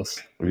pigeonhole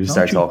us. We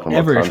start talking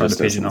about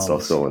consciousness and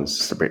stuff, so, and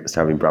start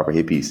having proper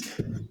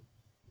hippies.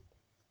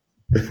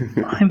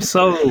 I'm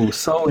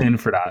so in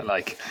for that.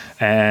 Like,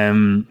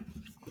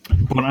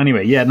 But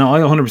anyway, yeah, no, I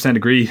 100%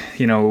 agree.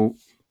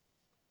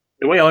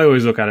 The way I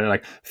always look at it,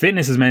 like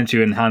fitness is meant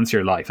to enhance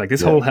your life. Like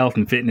this Yeah. whole health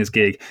and fitness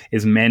gig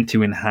is meant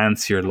to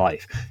enhance your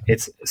life.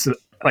 It's so,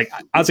 like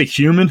as a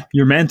human,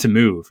 you're meant to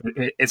move.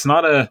 It's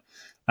not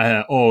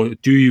oh,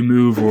 do you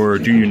move or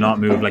do you not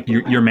move? Like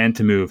you're meant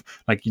to move.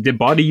 Like the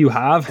body you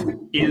have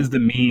is the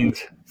means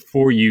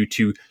for you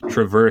to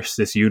traverse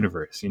this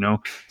universe.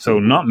 So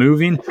not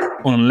moving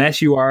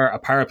unless you are a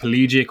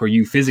paraplegic or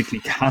you physically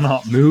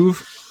cannot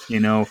move.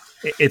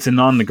 It's a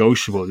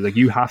non-negotiable. Like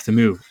you have to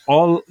move.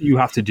 All you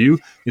have to do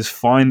is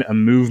find a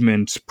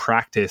movement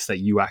practice that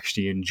you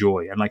actually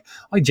enjoy. And like,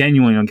 I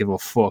genuinely don't give a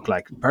fuck.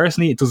 Like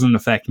personally, it doesn't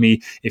affect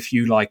me if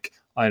you like,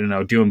 I don't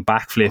know, doing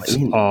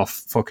backflips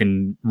off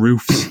fucking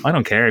roofs. I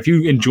don't care if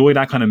you enjoy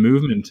that kind of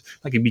movement.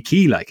 Like it'd be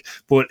key. Like,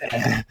 but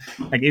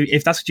like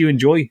if that's what you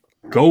enjoy,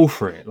 go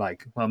for it.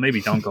 Like, well,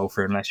 maybe don't go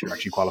for it unless you're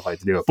actually qualified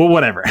to do it. But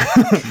whatever.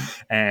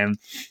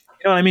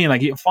 You know what I mean?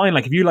 Like, fine.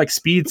 Like, if you like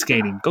speed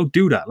skating, go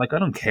do that. Like, I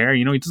don't care.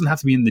 It doesn't have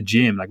to be in the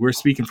gym. Like, we're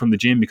speaking from the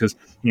gym because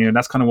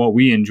that's kind of what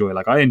we enjoy.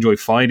 Like, I enjoy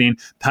fighting.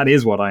 That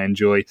is what I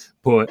enjoy.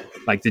 But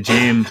like, the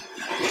gym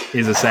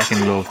is a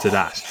second love to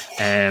that.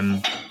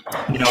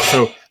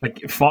 So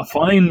like,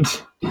 find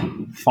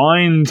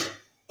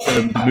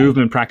the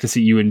movement practice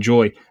that you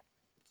enjoy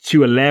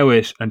to allow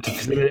it and to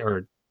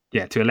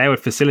facilitate,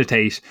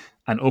 facilitate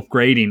an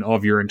upgrading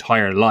of your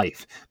entire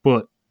life.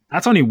 But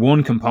that's only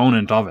one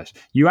component of it.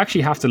 You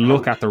actually have to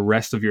look at the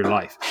rest of your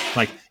life.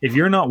 Like if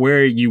you're not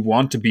where you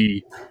want to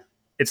be,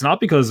 it's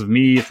not because of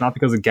me, it's not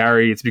because of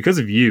Gary, it's because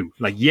of you.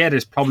 Like, yeah,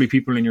 there's probably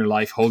people in your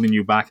life holding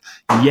you back.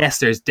 Yes,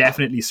 there's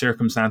definitely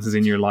circumstances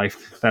in your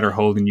life that are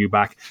holding you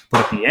back.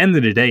 But at the end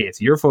of the day,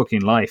 it's your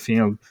fucking life.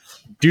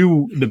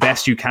 Do the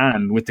best you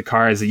can with the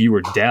cards that you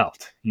were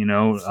dealt.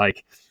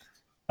 Like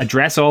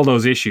address all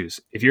those issues.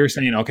 If you're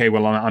saying, okay,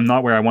 well, I'm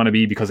not where I want to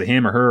be because of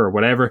him or her or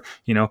whatever,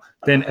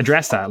 then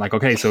address that. Like,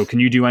 okay, so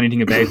can you do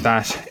anything about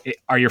that?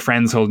 Are your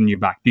friends holding you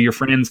back? Do your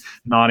friends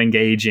not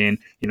engage in,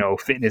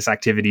 fitness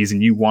activities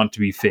and you want to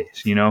be fit?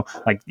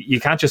 Like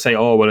you can't just say,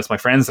 oh, well, it's my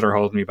friends that are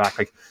holding me back.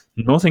 Like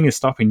nothing is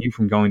stopping you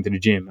from going to the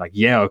gym. Like,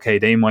 yeah, okay,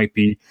 they might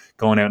be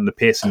going out in the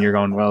piss and you're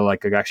going, well,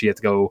 like I actually have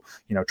to go,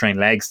 train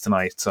legs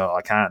tonight. So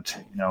I can't,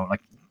 like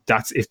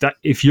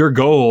if your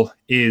goal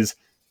is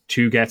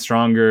to get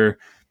stronger,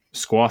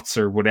 squats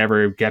or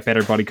whatever, get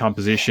better body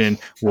composition,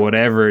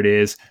 whatever it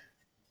is,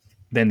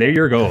 then they're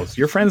your goals.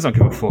 Your friends don't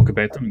give a fuck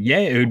about them. Yeah,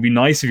 it would be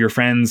nice if your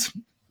friends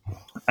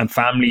and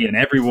family and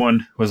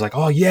everyone was like,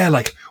 oh yeah,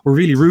 like we're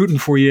really rooting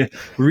for you.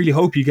 We really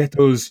hope you get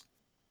those,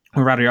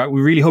 or rather,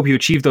 we really hope you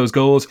achieve those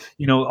goals.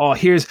 Oh,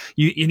 here's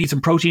you need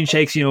some protein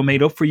shakes,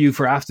 made up for you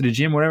for after the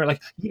gym, whatever.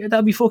 Like, yeah,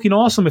 that'd be fucking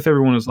awesome if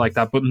everyone was like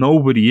that, but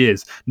nobody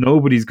is.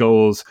 Nobody's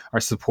goals are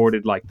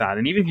supported like that.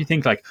 And even if you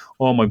think like,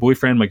 oh, my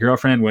boyfriend, my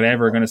girlfriend,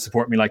 whatever, are going to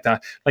support me like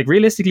that, like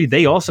realistically,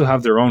 they also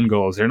have their own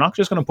goals. They're not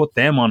just going to put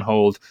them on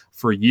hold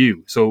for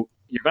you. So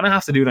you're going to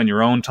have to do it on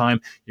your own time.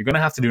 You're going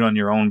to have to do it on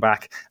your own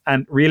back.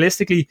 And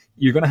realistically,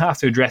 you're going to have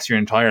to address your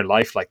entire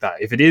life like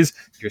that. If it is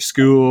your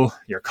school,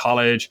 your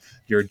college,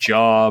 your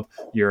job,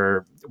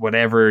 your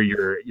whatever,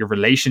 your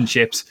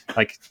relationships,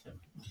 like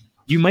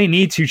you may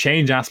need to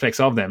change aspects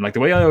of them. Like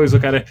the way I always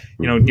look at it,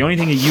 the only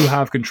thing that you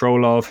have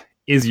control of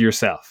is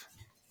yourself.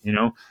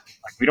 Like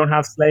we don't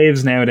have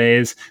slaves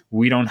nowadays.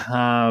 We don't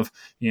have,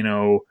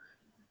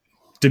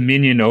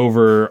 dominion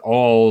over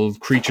all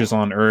creatures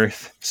on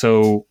earth.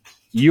 So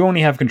you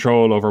only have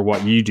control over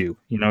what you do,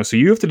 so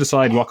you have to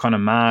decide what kind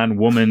of man,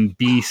 woman,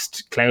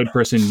 beast, cloud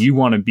person you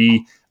want to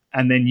be.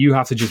 And then you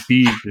have to just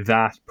be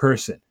that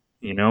person.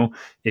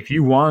 If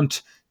you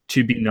want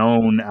to be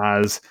known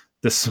as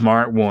the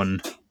smart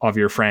one of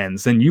your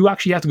friends, then you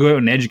actually have to go out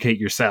and educate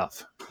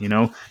yourself. You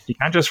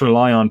can't just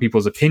rely on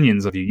people's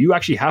opinions of you. You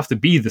actually have to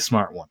be the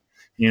smart one.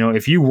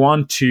 If you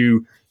want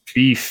to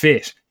be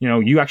fit,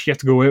 you actually have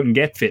to go out and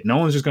get fit. No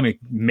one's just going to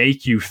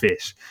make you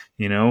fit.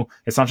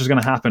 It's not just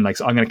going to happen like,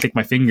 so I'm going to click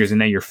my fingers and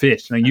now you're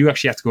fit. Now you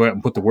actually have to go out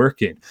and put the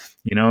work in.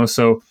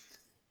 So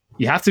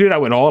you have to do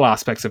that with all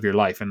aspects of your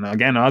life. And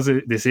again,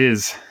 this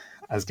is,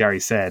 as Gary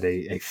said,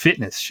 a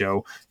fitness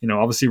show,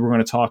 obviously we're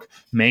going to talk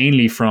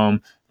mainly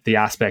from the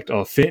aspect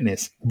of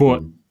fitness,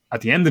 but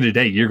at the end of the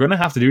day, you're going to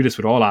have to do this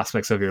with all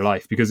aspects of your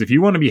life, because if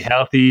you want to be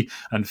healthy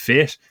and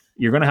fit,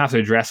 you're going to have to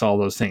address all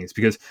those things.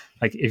 Because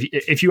like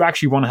if you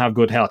actually want to have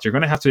good health, you're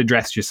going to have to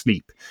address your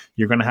sleep.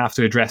 You're going to have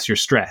to address your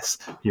stress.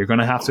 You're going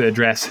to have to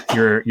address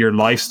your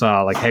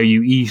lifestyle, like how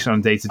you eat on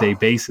a day-to-day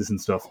basis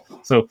and stuff.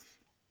 So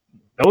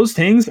those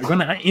things are going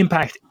to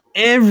impact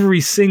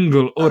every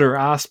single other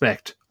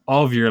aspect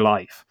of your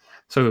life.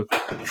 So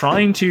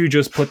trying to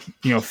just put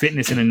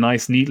fitness in a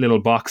nice, neat little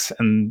box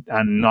and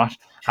not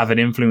have it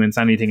influence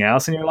anything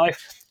else in your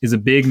life is a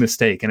big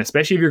mistake. And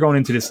especially if you're going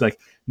into this like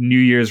New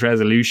Year's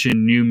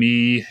resolution, new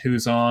me,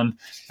 who's on,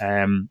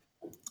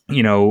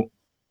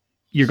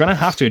 you're going to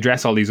have to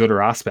address all these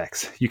other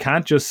aspects. You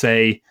can't just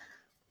say,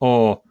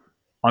 oh,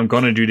 I'm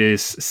going to do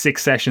this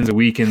 6 sessions a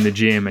week in the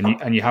gym,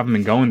 and you haven't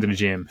been going to the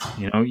gym.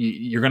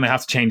 You're going to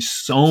have to change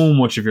so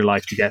much of your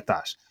life to get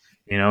that.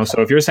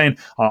 So if you're saying,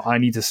 oh, I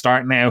need to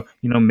start now,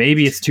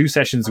 maybe it's 2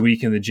 sessions a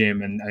week in the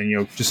gym, and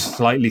just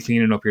slightly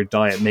cleaning up your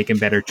diet, making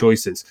better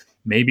choices.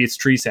 Maybe it's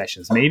 3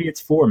 sessions, maybe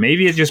it's 4,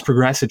 maybe it just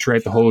progresses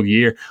throughout the whole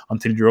year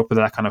until you're up to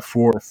that kind of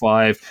 4 or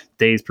 5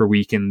 days per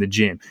week in the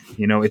gym.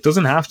 It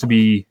doesn't have to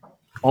be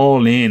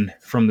all in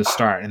from the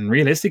start. And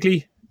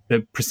realistically,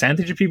 the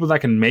percentage of people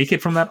that can make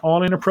it from that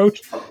all in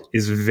approach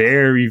is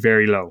very,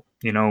 very low.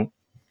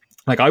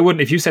 Like I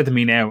wouldn't, if you said to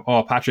me now,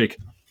 oh, Patrick,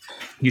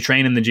 you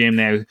train in the gym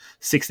now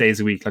 6 days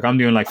a week. Like I'm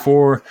doing like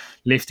 4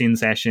 lifting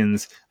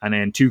sessions and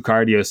then 2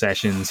 cardio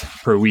sessions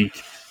per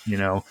week,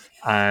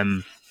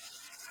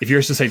 if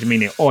you're to say to me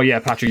now, oh yeah,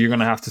 Patrick, you're going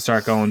to have to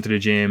start going to the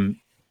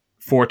gym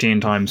 14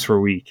 times per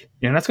week,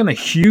 that's going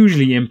to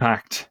hugely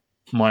impact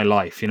my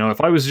life.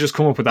 If I was to just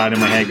come up with that in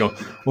my head, go,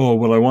 oh,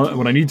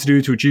 what I need to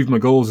do to achieve my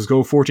goals is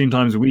go 14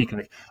 times a week.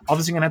 Like,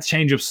 obviously, I'm going to have to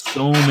change up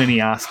so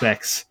many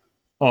aspects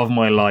of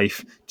my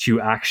life to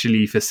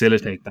actually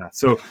facilitate that.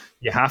 So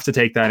you have to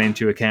take that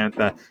into account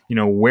that,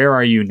 where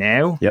are you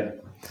now?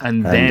 Yep.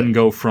 And then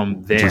go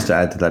from there. Just to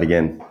add to that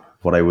again,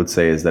 what I would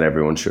say is that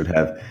everyone should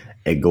have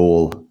a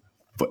goal.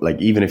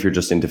 Like even if you're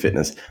just into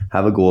fitness,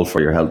 have a goal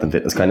for your health and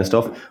fitness kind of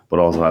stuff, but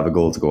also have a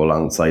goal to go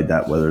alongside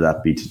that, whether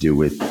that be to do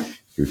with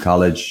your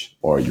college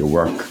or your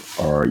work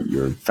or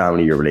your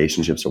family, your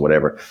relationships or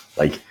whatever.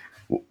 Like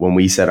when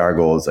we set our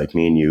goals, like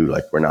me and you,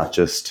 like we're not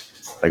just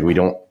like, we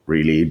don't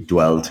really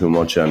dwell too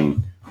much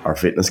on our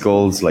fitness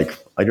goals. Like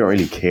I don't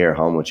really care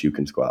how much you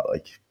can squat.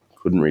 Like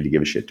couldn't really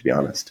give a shit, to be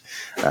honest.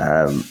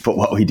 But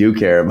what we do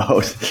care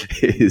about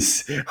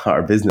is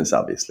our business,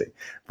 obviously.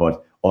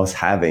 But us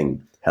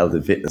having health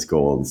and fitness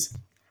goals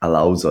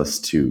allows us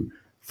to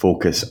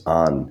focus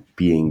on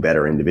being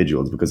better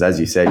individuals, because as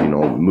you said,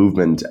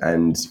 movement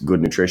and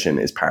good nutrition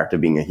is part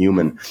of being a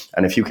human.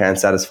 And if you can't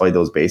satisfy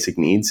those basic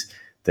needs,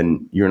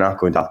 then you're not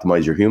going to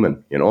optimize your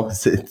human,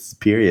 it's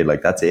period.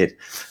 Like that's it.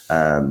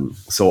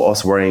 So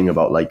us worrying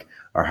about like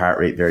our heart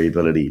rate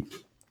variability,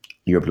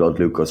 your blood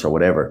glucose or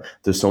whatever,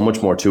 there's so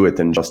much more to it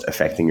than just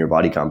affecting your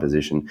body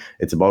composition.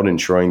 It's about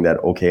ensuring that,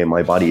 okay,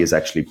 my body is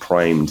actually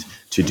primed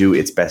to do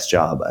its best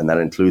job, and that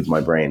includes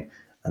my brain,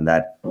 and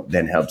that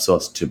then helps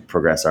us to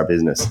progress our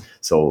business.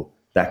 So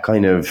that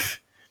kind of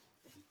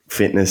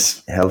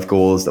fitness health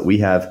goals that we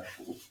have,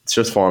 it's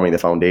just forming the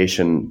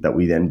foundation that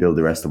we then build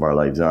the rest of our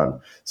lives on.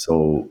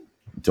 So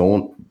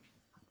don't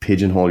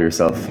pigeonhole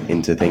yourself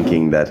into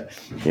thinking that,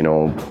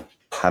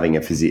 having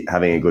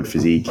a good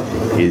physique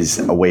is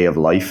a way of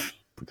life,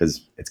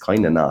 because it's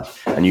kind of not.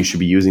 And you should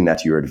be using that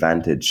to your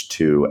advantage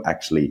to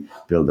actually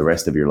build the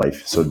rest of your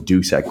life. So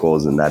do set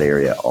goals in that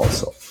area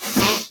also.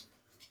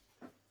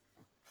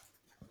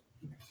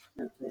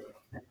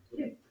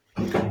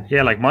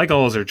 Yeah, like my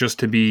goals are just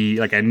to be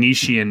like a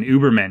Nietzschean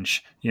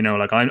Ubermensch.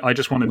 Like I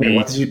just want to be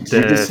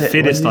the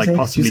fittest I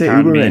possibly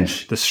can be,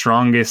 the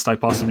strongest I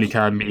possibly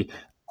can be.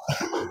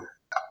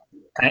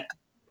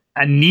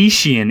 A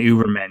Nietzschean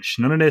Ubermensch,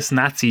 none of this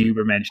Nazi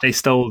Ubermensch. They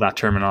stole that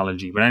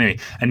terminology, but anyway,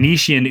 a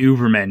Nietzschean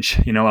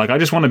Ubermensch. Like I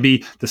just want to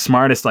be the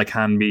smartest I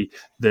can be,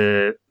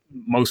 the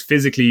most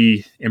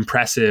physically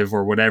impressive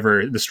or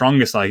whatever, the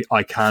strongest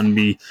I can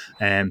be.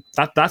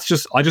 That's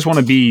just, I just want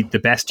to be the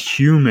best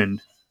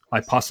human I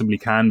possibly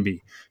can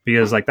be,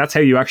 because like that's how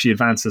you actually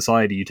advance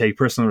society. You take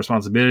personal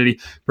responsibility,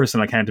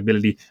 personal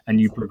accountability, and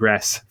you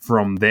progress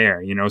from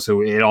there.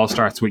 So it all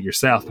starts with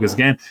yourself, because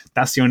again,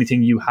 that's the only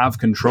thing you have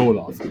control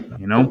of.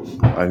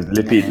 I've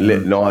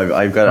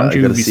got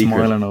a secret.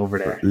 Smiling over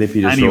there. Lippy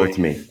just wrote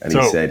to me, and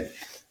he said,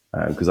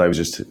 because I was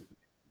just,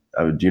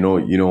 do you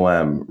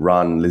know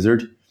Ron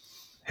Lizard?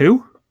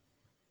 Who?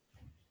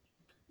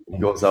 He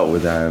goes out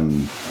with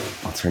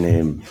what's her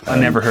name? I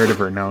never heard of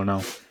her.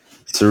 No.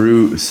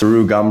 Saru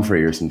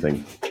Gomfrey or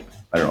something.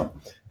 I don't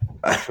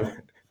know.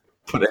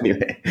 But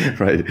anyway,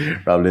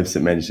 right. Rob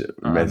Lipsett messaged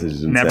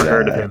and never said,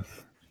 heard of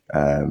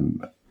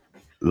him.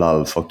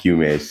 Lol, fuck you,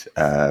 mate.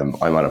 I'm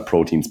on a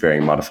protein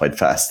sparing modified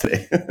fast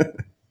today.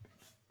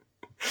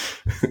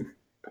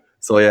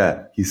 So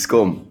yeah, he's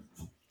scum.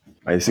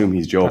 I assume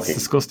he's joking. That's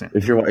disgusting.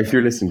 If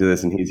you're listening to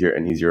this and he's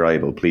your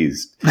idol,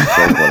 please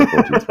don't go on a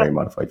protein sparing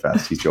modified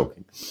fast. He's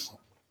joking.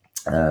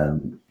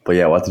 But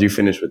yeah, what did you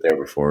finish with there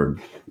before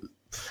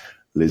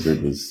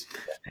Lizard was?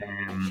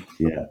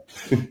 Yeah.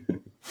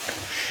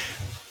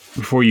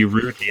 Before you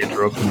rudely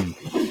interrupted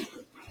me.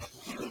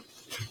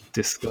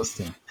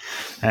 Disgusting.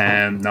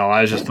 No,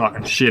 I was just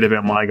talking shit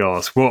about my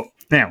goals. Well,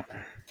 now,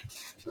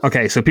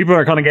 okay, so people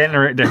are kind of getting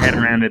their head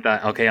around it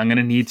that, okay, I'm going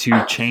to need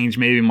to change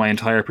maybe my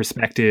entire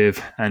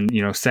perspective and,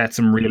 set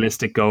some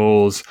realistic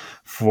goals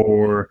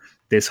for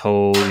this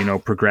whole,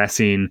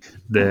 progressing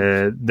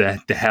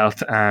the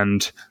health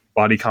and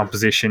body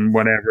composition,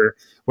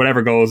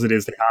 whatever goals it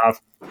is they have.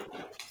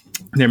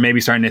 They're maybe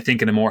starting to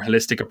think in a more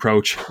holistic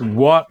approach.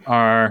 What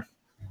are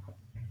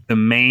the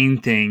main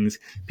things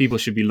people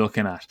should be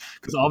looking at?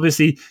 Because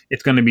obviously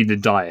it's going to be the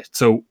diet.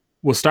 So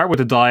we'll start with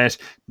the diet,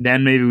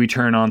 then maybe we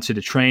turn on to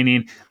the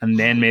training, and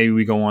then maybe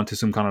we go on to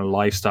some kind of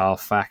lifestyle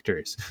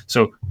factors.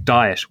 So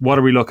diet, what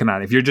are we looking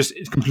at? If you're just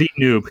a complete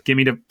noob, give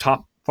me the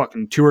top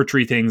fucking 2 or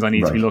 3 things I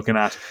need to be Right. looking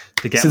at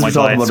to get Since my we're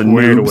talking diet about the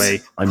squared noobs,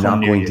 away. I'm come not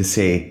New going to Year's.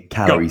 say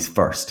calories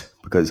first,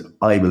 because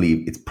I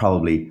believe it's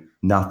probably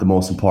not the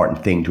most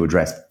important thing to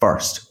address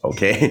first,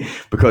 okay?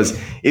 Because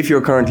if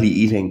you're currently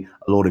eating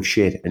a load of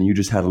shit and you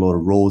just had a load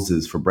of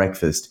roses for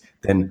breakfast,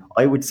 then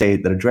I would say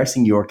that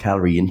addressing your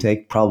calorie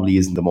intake probably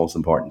isn't the most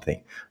important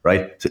thing,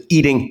 right? So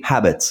eating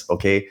habits,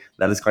 okay?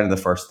 That is kind of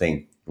the first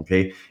thing,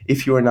 okay?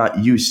 If you're not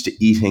used to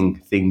eating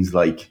things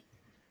like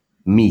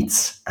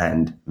meats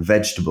and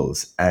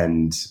vegetables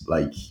and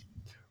like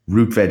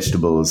root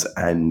vegetables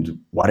and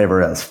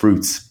whatever else,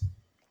 fruits,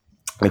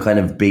 the kind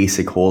of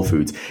basic whole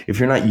foods. If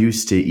you're not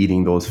used to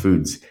eating those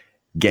foods,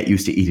 get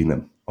used to eating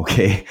them.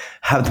 Okay,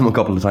 have them a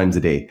couple of times a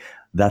day.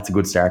 That's a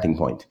good starting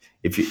point.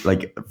 If you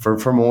like,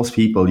 for most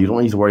people, you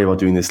don't need to worry about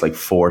doing this like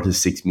 4 to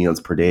 6 meals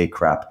per day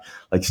crap.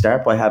 Like,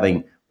 start by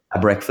having a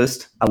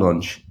breakfast, a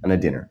lunch, and a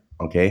dinner.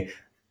 Okay,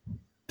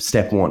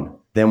 step one.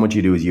 Then what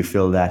you do is you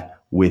fill that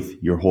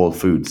with your whole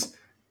foods.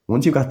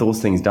 Once you've got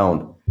those things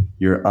down,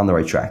 you're on the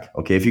right track.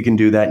 Okay, if you can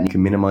do that and you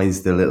can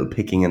minimize the little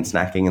picking and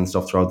snacking and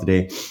stuff throughout the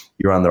day,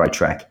 you're on the right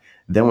track.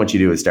 Then what you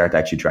do is start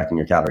actually tracking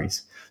your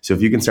calories. So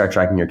if you can start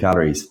tracking your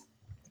calories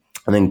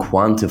and then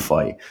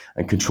quantify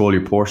and control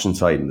your portion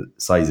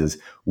sizes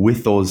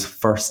with those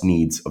first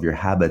needs of your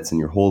habits and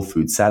your whole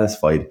food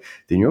satisfied,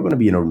 then you're going to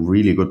be in a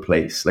really good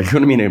place. Like,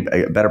 you're going to be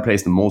in a better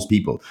place than most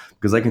people,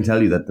 because I can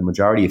tell you that the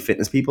majority of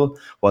fitness people,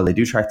 while they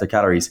do track their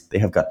calories, they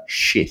have got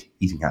shit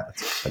eating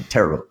habits, like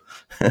terrible.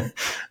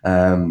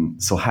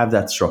 So have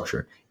that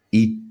structure.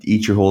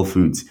 Eat your whole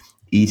foods.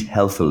 Eat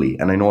healthily.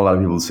 And I know a lot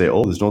of people say,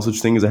 "Oh, there's no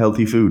such thing as a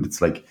healthy food."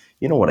 It's like,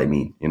 you know what I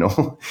mean,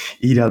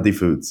 eat healthy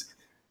foods.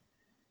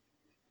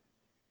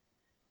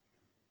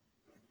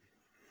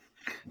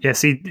 Yeah,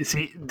 see,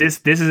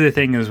 this is the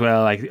thing as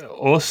well. Like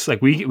us,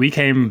 like we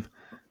came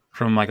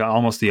from like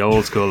almost the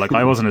old school. Like,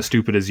 I wasn't as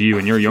stupid as you,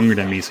 and you're younger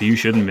than me, so you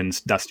shouldn't have been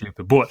that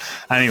stupid. But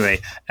anyway,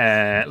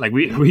 like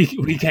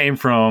we came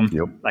from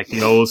Yep. like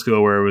the old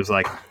school where it was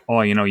like,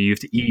 oh, you have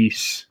to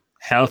eat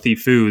healthy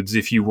foods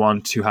if you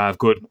want to have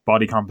good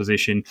body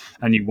composition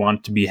and you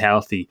want to be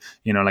healthy.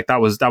 Like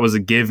that was a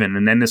given.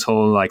 And then this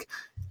whole like,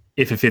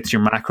 if it fits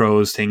your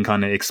macros thing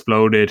kind of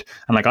exploded,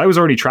 and like I was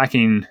already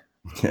tracking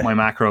my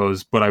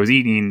macros, but I was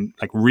eating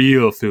like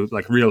real food,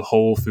 like real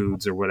whole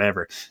foods or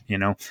whatever,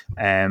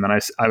 and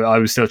I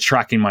was still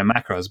tracking my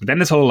macros. But then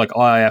this whole like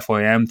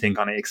IIFYM thing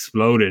kind of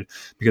exploded,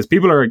 because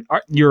people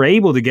you're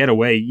able to get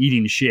away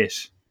eating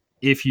shit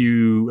if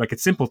you like.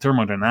 It's simple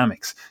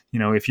thermodynamics.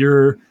 If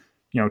you're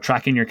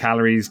tracking your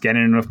calories,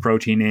 getting enough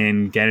protein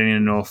in, getting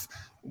enough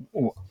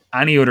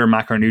any other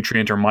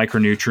macronutrient or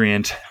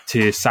micronutrient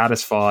to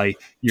satisfy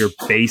your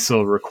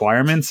basal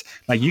requirements,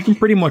 like, you can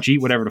pretty much eat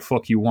whatever the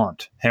fuck you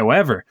want.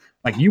 However,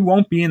 like, you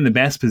won't be in the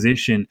best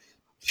position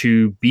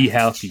to be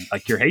healthy.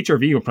 Like, your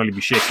HRV will probably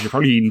be shit, because you're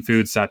probably eating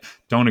foods that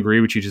don't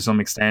agree with you to some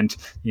extent.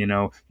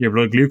 Your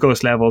blood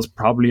glucose levels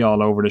probably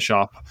all over the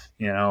shop.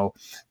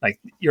 Like,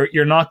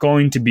 you're not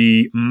going to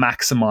be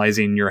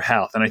maximizing your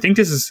health. And I think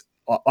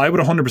I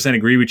would 100%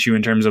 agree with you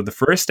in terms of the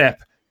first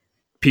step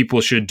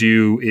people should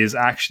do is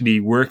actually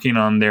working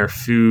on their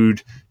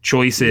food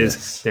choices,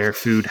 Yes. their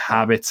food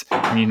habits,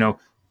 and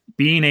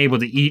being able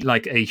to eat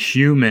like a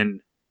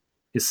human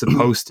is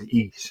supposed to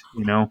eat.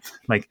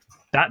 Like,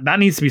 that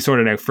needs to be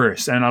sorted out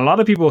first. And a lot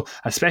of people,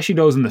 especially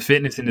those in the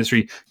fitness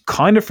industry,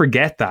 kind of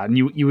forget that. And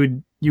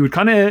you would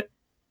kind of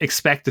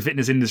expect the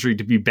fitness industry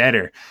to be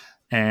better,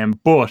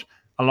 but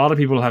a lot of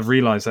people have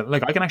realized that,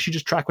 like, I can actually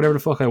just track whatever the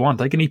fuck I want.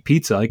 I can eat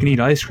pizza, I can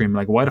eat ice cream.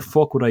 Like, why the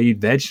fuck would I eat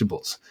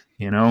vegetables?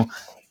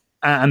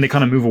 And they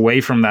kind of move away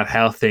from that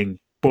health thing,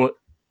 but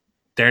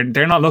they're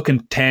not looking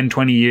 10,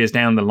 20 years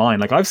down the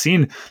line. Like, I've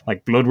seen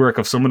like blood work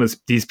of some of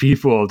these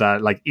people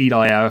that like eat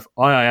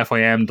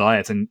IIFYM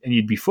diets, and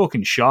you'd be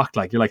fucking shocked.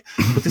 Like, you're like,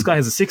 but this guy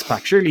has a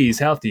 6-pack, surely he's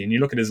healthy. And you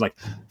look at his like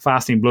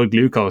fasting blood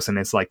glucose and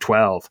it's like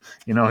 12.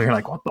 You're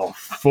like, what the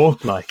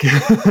fuck? Like,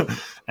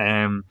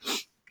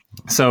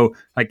 so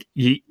like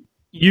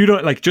you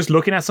don't, like, just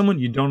looking at someone,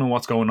 you don't know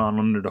what's going on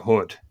under the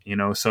hood,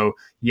 so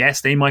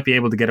yes, they might be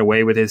able to get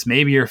away with this.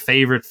 Maybe your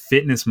favorite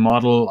fitness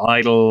model,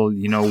 idol,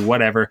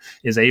 whatever,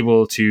 is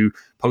able to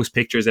post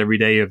pictures every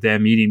day of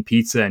them eating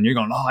pizza, and you're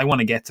going, oh, I want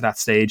to get to that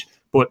stage.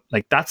 But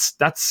like, that's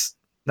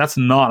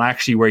not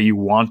actually where you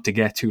want to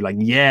get to. Like,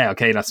 yeah,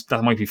 okay,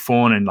 that might be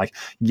fun, and like,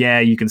 yeah,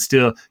 you can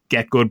still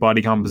get good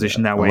body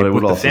composition that way. What I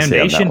would But the also say on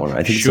that foundation one, I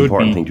think it's an should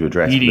important be thing to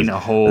address, eating because a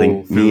whole I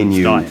think me and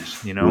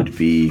foods you diet. would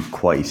be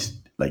quite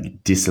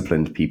like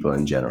disciplined people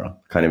in general,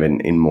 kind of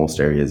in most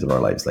areas of our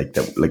lives. Like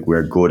that, like,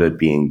 we're good at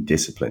being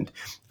disciplined.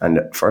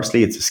 And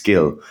firstly, it's a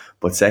skill,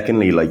 but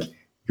secondly, like,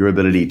 your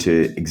ability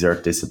to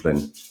exert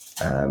discipline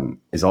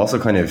is also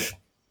kind of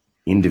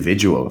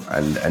individual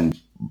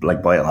and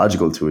like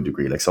biological to a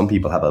degree. Like, some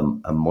people have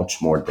a much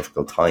more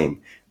difficult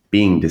time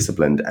being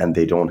disciplined, and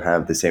they don't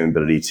have the same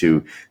ability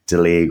to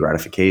delay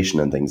gratification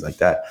and things like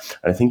that.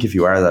 And I think if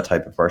you are that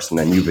type of person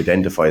and you've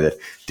identified that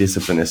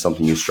discipline is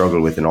something you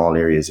struggle with in all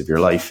areas of your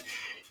life,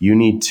 you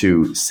need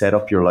to set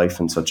up your life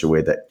in such a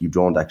way that you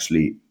don't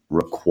actually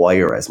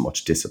require as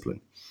much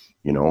discipline.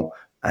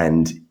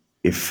 And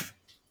if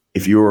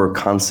you're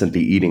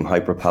constantly eating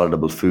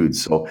hyperpalatable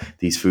foods, so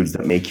these foods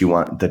that make you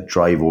want, that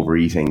drive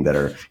overeating, that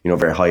are,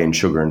 very high in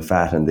sugar and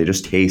fat, and they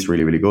just taste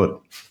really, really good.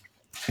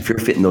 If you're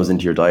fitting those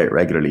into your diet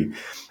regularly,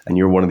 and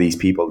you're one of these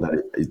people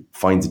that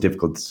finds it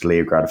difficult to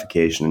delay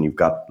gratification, and you've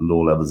got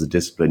low levels of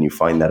discipline, you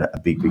find that a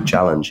big, big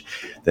challenge,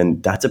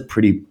 then that's a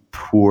pretty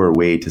poor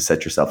way to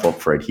set yourself up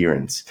for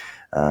adherence.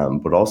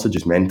 But also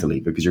just mentally,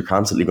 because you're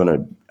constantly going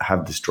to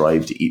have this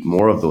drive to eat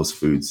more of those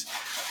foods.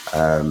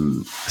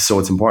 So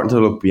it's important to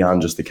look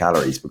beyond just the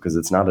calories, because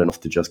it's not enough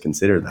to just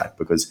consider that,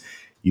 because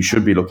you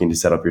should be looking to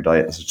set up your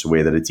diet in such a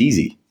way that it's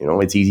easy.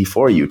 It's easy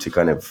for you to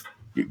kind of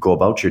go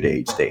about your day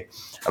each day.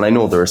 And I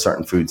know there are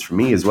certain foods for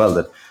me as well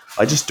that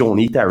I just don't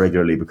eat that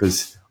regularly,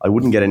 because I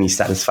wouldn't get any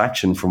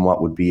satisfaction from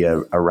what would be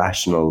a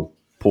rational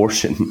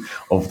portion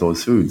of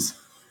those foods.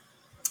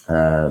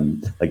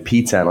 Like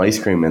pizza and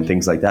ice cream and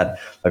things like that.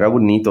 Like I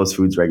wouldn't eat those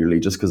foods regularly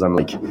just because I'm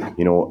like,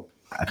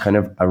 a kind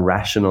of a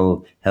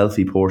rational,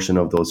 healthy portion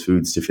of those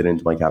foods to fit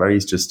into my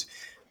calories. Just,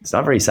 it's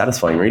not very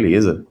satisfying really,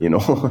 is it?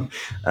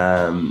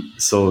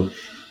 So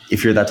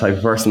if you're that type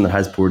of person that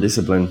has poor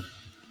discipline,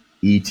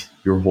 eat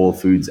your whole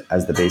foods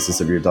as the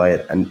basis of your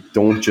diet, and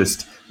don't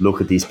just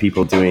look at these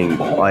people doing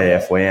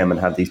IFYM and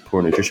have these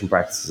poor nutrition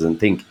practices and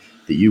think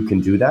that you can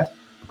do that,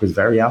 because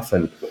very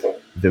often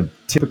the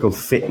typical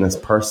fitness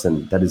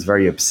person that is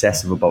very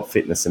obsessive about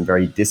fitness and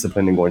very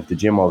disciplined and going to the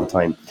gym all the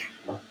time,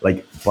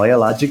 like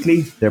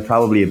biologically, they're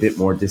probably a bit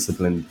more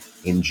disciplined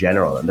in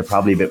general, and they're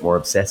probably a bit more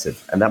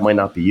obsessive, and that might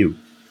not be you.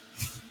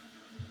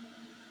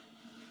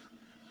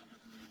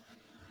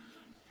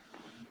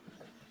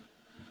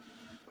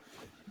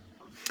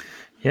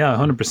 Yeah,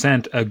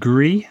 100%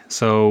 agree.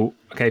 So,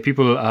 okay,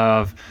 people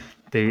have,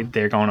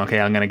 they're going, okay,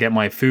 I'm going to get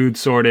my food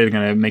sorted. I'm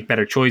going to make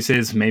better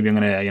choices. Maybe I'm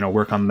going to,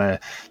 work on the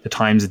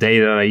times a day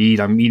that I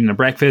eat. I'm eating a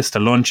breakfast, a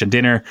lunch, and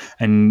dinner.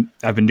 And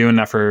I've been doing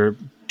that for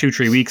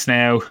 2-3 weeks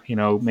now.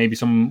 Maybe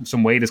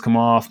some weight has come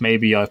off.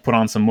 Maybe I've put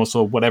on some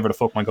muscle, whatever the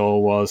fuck my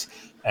goal was.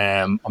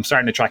 I'm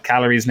starting to track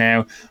calories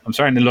now. I'm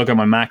starting to look at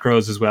my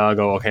macros as well. I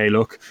go, okay,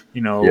 look,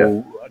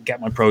 get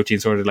my protein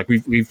sorted. Like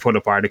we've put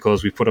up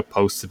articles, we've put up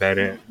posts about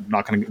it.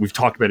 We've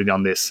talked about it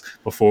on this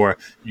before.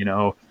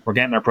 We're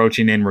getting our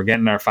protein in, we're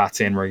getting our fats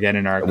in, we're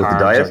getting our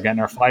carbs, we're getting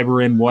our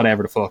fiber in,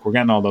 whatever the fuck. We're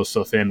getting all those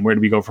stuff in. Where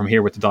do we go from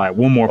here with the diet?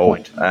 One more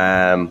point.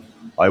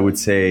 I would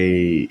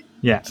say,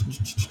 yeah.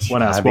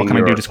 What else? What can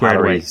I do to square it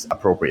away?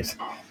 Appropriate.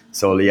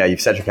 So yeah,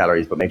 you've set your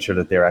calories, but make sure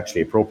that they're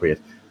actually appropriate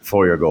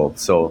for your goal.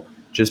 So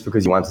just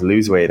because you want to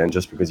lose weight and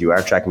just because you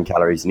are tracking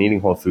calories and eating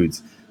whole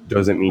foods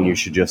doesn't mean you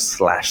should just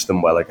slash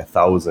them by like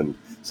 1,000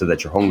 so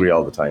that you're hungry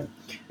all the time.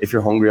 If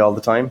you're hungry all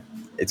the time,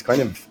 it's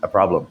kind of a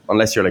problem,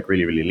 unless you're like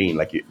really, really lean.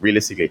 Like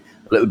realistically,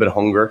 a little bit of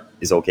hunger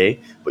is okay,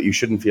 but you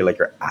shouldn't feel like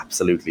you're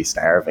absolutely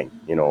starving,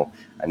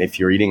 And if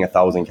you're eating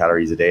 1,000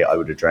 calories a day, I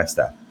would address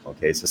that.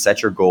 Okay, so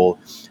set your goal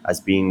as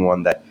being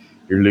one that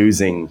you're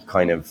losing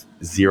kind of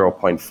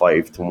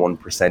 0.5 to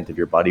 1% of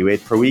your body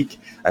weight per week,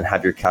 and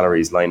have your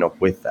calories line up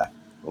with that.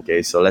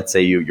 Okay, so let's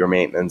say your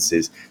maintenance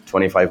is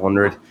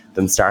 2,500,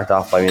 then start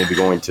off by maybe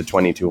going to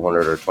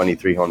 2,200 or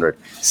 2,300.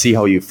 See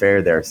how you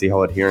fare there, see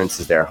how adherence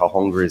is there, how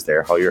hunger is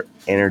there, how your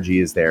energy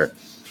is there,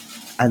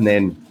 and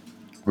then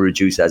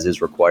reduce as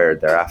is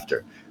required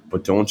thereafter.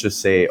 But don't just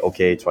say,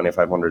 okay,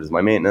 2,500 is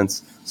my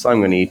maintenance, so I'm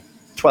going to eat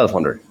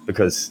 1,200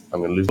 because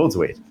I'm going to lose loads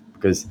of weight.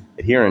 Because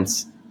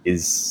adherence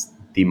is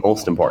the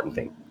most important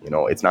thing.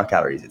 It's not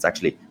calories, it's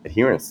actually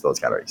adherence to those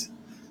calories.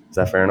 Is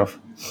that fair enough?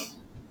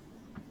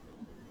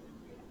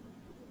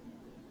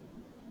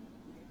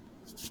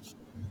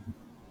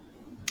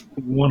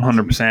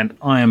 100%.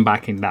 I am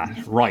backing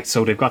that. Right.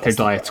 So they've got their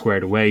diet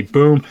squared away.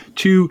 Boom.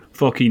 Too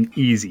fucking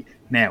easy.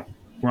 Now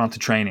we're on to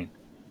training.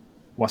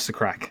 What's the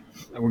crack?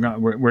 We're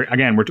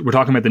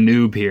talking about the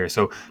noob here.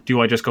 So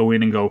do I just go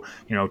in and go,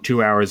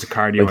 2 hours of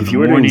cardio in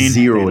the morning,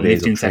 0 days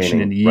lifting of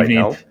session in the evening,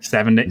 right now,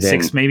 7 days,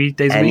 6 maybe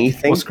days a week?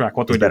 What's the crack?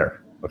 What do I do?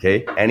 Better.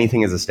 Okay,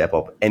 anything is a step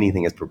up.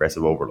 Anything is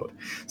progressive overload.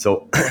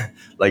 So,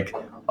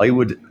 I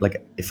would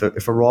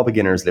if a raw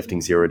beginner is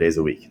lifting 0 days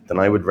a week, then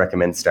I would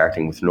recommend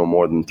starting with no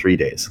more than 3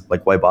 days.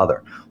 Like, why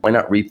bother? Why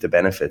not reap the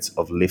benefits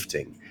of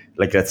lifting?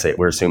 Like, let's say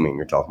we're assuming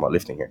you're talking about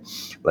lifting here.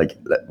 Like,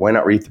 why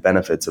not reap the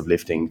benefits of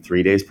lifting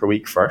 3 days per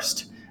week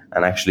first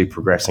and actually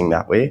progressing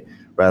that way,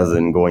 rather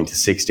than going to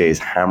 6 days,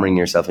 hammering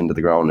yourself into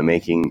the ground and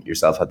making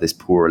yourself have this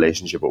poor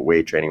relationship with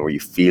weight training where you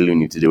feel you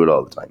need to do it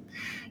all the time.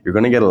 You're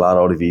going to get a lot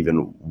out of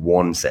even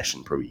one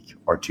session per week,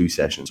 or 2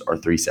 sessions, or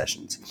 3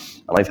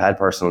 sessions. And I've had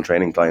personal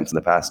training clients in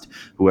the past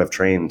who have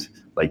trained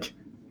like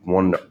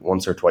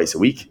once or twice a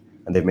week,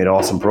 and they've made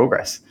awesome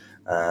progress.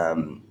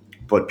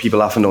 But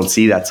people often don't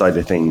see that side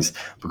of things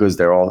because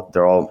they're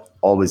all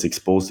always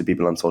exposed to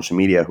people on social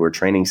media who are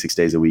training 6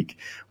 days a week.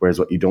 Whereas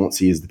what you don't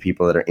see is the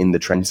people that are in the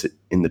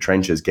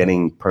trenches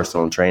getting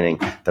personal training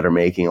that are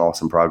making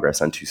awesome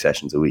progress on 2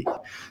 sessions a week.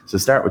 So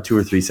start with 2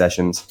 or 3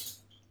 sessions.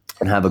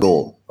 and have a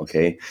goal.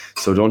 Okay.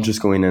 So don't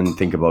just go in and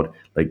think about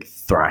like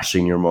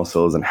thrashing your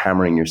muscles and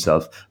hammering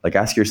yourself. Like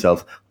ask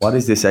yourself, what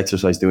is this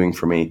exercise doing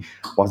for me?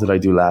 What did I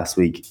do last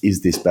week?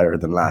 Is this better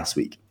than last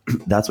week?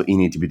 That's what you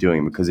need to be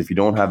doing, because if you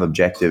don't have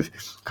objective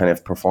kind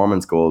of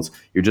performance goals,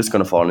 you're just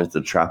going to fall into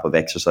the trap of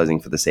exercising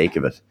for the sake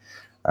of it.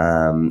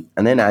 And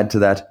then add to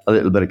that a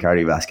little bit of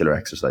cardiovascular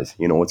exercise.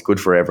 You know, it's good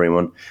for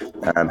everyone.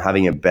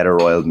 Having a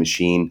better oiled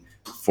machine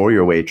for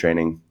your weight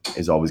training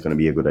is always going to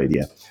be a good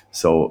idea.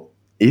 So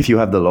if you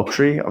have the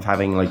luxury of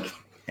having like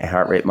a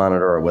heart rate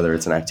monitor, or whether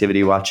it's an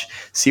activity watch,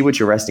 see what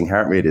your resting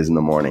heart rate is in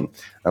the morning.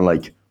 And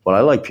like what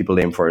I like people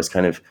to aim for is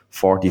kind of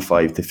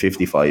 45 to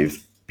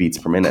 55 beats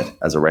per minute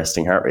as a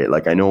resting heart rate.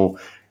 Like I know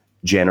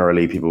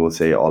generally people will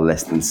say, oh,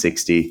 less than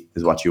 60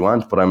 is what you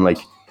want. But I'm like,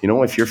 you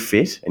know, if you're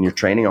fit and you're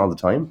training all the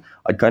time,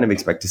 I'd kind of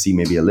expect to see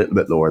maybe a little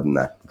bit lower than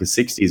that, because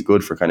 60 is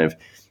good for kind of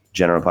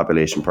general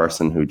population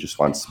person who just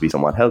wants to be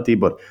somewhat healthy.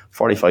 But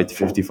 45 to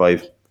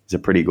 55 is a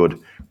pretty good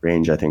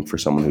range, I think, for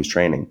someone who's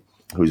training,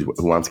 who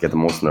wants to get the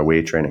most in their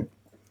weight training.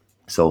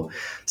 So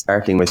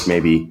starting with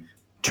maybe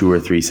 2 or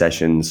 3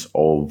 sessions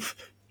of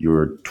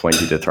your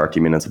 20 to 30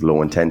 minutes of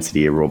low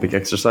intensity aerobic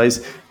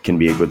exercise can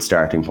be a good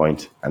starting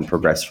point, and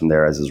progress from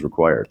there as is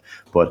required.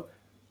 But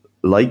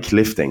like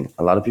lifting,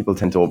 a lot of people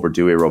tend to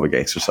overdo aerobic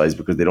exercise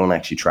because they don't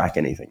actually track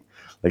anything.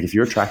 Like if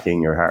you're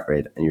tracking your heart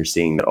rate and you're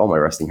seeing that, oh, my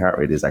resting heart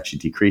rate is actually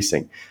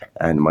decreasing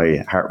and my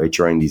heart rate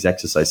during these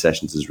exercise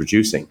sessions is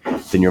reducing,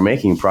 then you're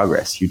making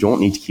progress. You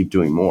don't need to keep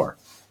doing more,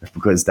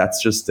 because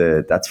that's just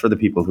that's for the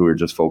people who are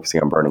just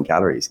focusing on burning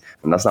calories,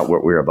 and that's not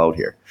what we're about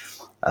here.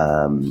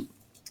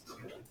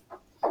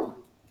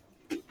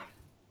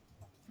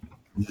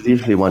 You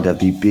literally want to have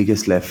the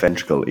biggest left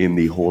ventricle in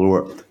the whole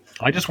world.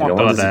 I just want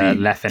the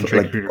left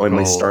ventricle, like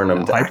my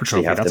sternum to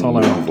actually have that's to all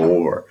I move want.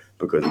 over,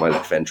 because my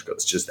left ventricle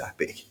is just that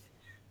big.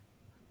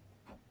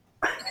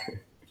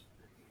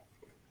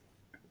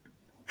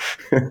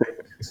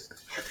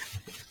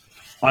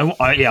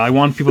 I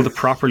want people to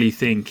properly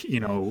think,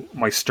 you know,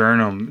 my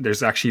sternum,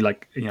 there's actually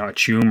like, you know, a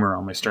tumor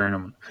on my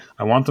sternum.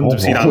 I want them to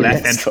see that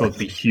left ventricle to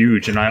be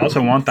huge. And I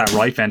also want that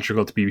right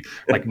ventricle to be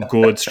like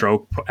good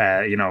stroke.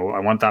 You know, I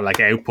want that like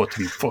output to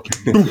be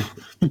fucking.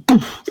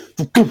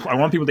 I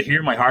want people to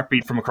hear my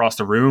heartbeat from across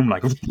the room.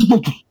 Like,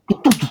 you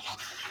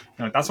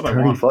know, that's what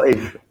I want.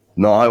 35.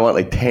 No, I want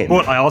like 10.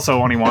 But I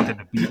also only wanted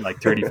to beat like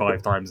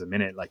 35 times a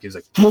minute. Like, he was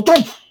like.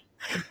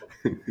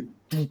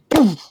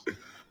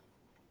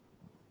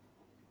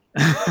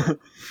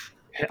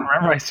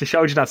 Remember I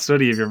showed you that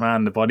study of your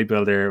man, the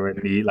bodybuilder, when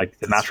the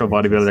natural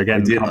bodybuilder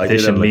getting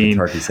competition lean,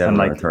 and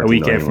like a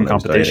week out from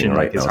competition,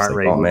 like his heart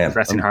rate,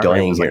 resting heart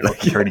rate was like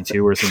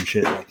 32 or some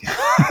shit. Like,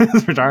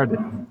 it's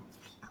retarded.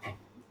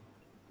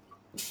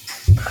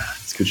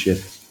 It's good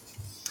shit.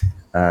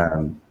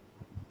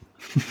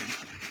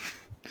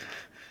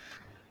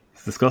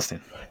 It's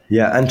disgusting.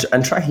 Yeah,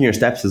 and tracking your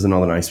steps is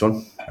another nice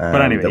one.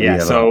 But anyway, we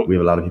have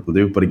a lot of people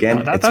do. But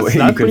again, that pretty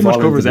much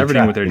covers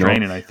everything with their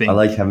training, I think. I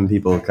like having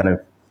people kind of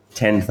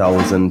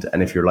 10,000,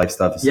 and if your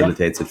lifestyle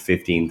facilitates it,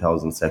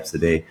 15,000 steps a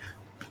day,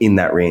 in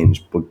that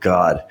range. But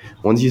God,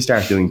 once you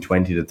start doing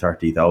 20 to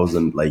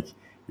 30,000, like,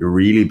 you're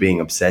really being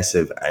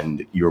obsessive,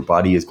 and your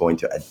body is going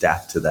to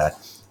adapt to that,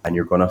 and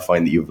you're going to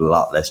find that you have a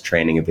lot less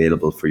training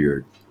available for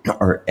your,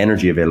 or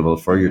energy available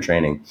for your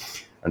training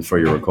and for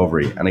your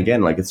recovery. And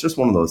again, like, it's just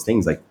one of those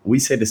things. Like, we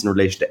say this in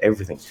relation to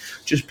everything.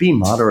 Just be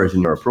moderate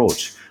in your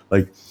approach.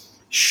 Like,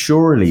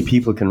 surely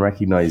people can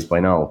recognize by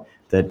now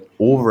that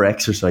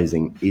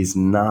over-exercising is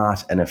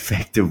not an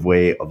effective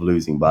way of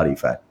losing body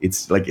fat.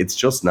 It's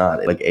just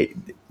not. Like,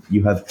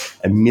 you have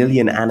a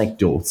million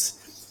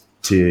anecdotes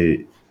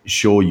to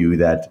show you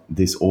that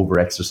this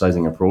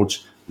over-exercising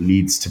approach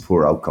leads to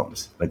poor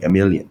outcomes. Like, a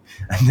million.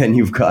 And then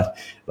you've got,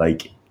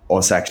 like,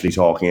 us actually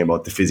talking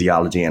about the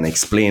physiology and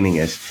explaining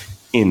it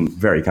in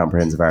very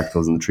comprehensive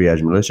articles in the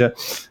Triage Militia.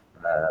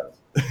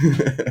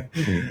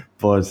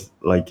 But,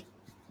 like,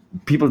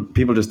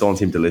 people just don't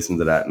seem to listen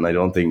to that, and I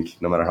don't think,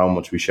 no matter how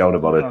much we shout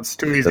about it, it's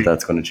too easy.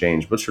 that's going to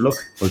change. But sure, look,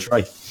 we'll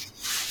try.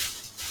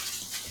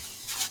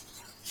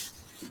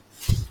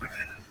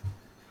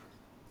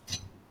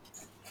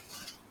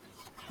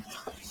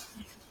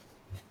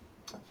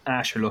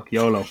 Sure, look,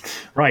 YOLO.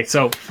 Right,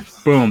 so,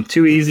 boom,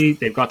 too easy.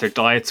 They've got their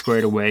diet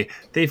squared away.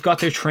 They've got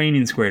their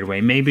training squared away.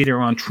 Maybe they're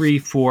on 3,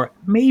 4,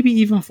 maybe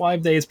even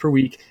 5 days per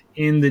week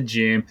in the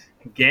gym,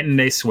 getting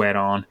their sweat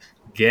on,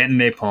 getting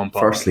their pump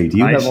on. Firstly, do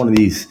you have one of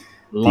these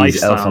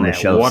lifestyle elf on the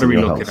shelves? What are we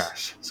looking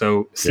at?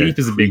 So sleep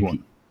is a big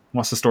one.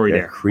 What's the story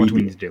there? Creepy. What do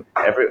we need to do?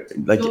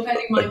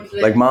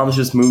 Like mom's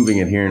just moving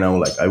it here now.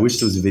 Like, I wish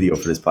there was a video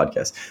for this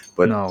podcast,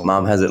 but No.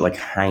 Mom has it like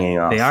hanging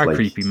off. They are like,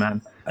 creepy,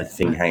 man. A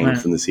thing hanging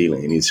from the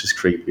ceiling, and it's just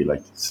creepy.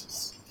 Like,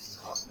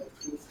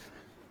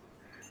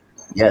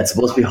 yeah, it's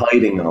supposed to be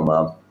hiding now,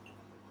 Mom.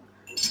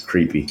 It's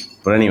creepy,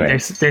 but anyway, they're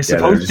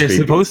supposed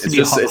to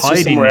be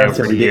hiding now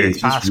for years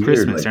past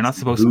Christmas. Like, they're not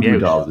supposed to be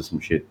out. Dolls or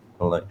some shit.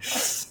 Like,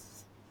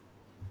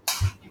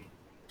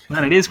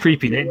 man, it is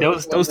creepy.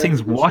 Those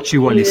things watch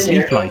you while you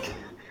sleep. Like,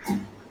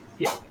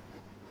 yeah.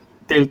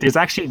 there's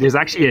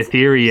actually a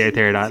theory out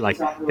there that like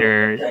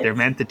they're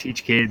meant to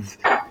teach kids.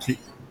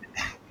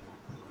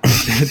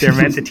 They're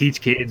meant to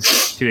teach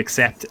kids to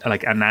accept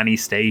like a nanny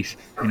state,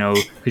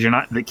 because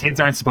the kids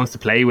aren't supposed to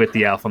play with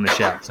the elf on the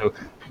shelf. So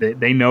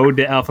they know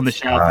the elf on the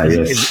shelf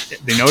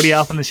they know the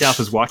elf on the shelf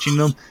is watching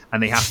them,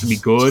 and they have to be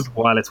good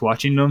while it's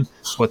watching them,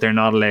 but they're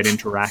not allowed to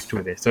interact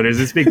with it. So there's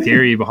this big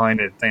theory behind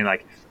it saying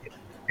like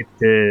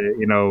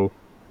to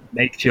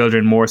make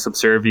children more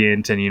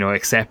subservient and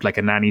accept like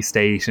a nanny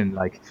state and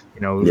like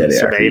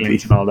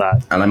surveillance and all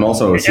that. And I'm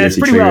also it's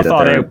seriously pretty well that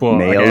thought they're out, but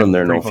male again, and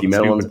there are no pretty fucking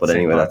female ones. stupid But at the same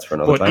anyway, time. that's for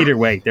another But time. either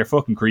way, they're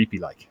fucking creepy.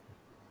 Like,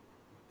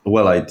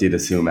 Well, I did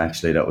assume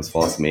actually that was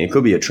false to me. It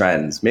could be a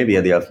trans. Maybe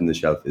the elf on the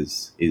shelf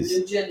is.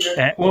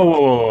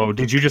 whoa!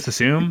 Did you just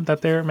assume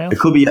that they're male? It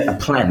could be a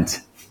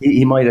plant.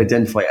 He might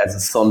identify as a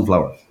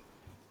sunflower.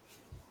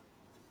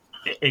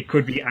 It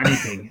could be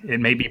anything. It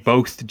may be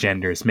both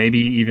genders, maybe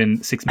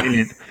even 6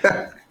 million.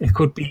 It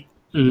could be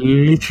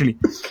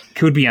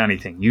could be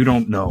anything. You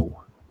don't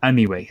know.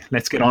 Anyway,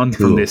 let's get on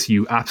from this,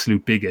 you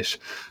absolute bigot.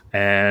 So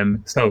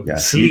Yeah, sleep.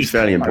 sleep's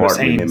fairly important.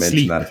 We mentioned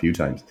sleep. that a few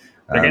times.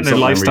 They're getting their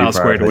lifestyle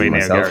squared away now,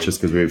 myself, Gary.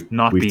 just because we've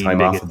being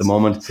time off bigots. at the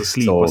moment. So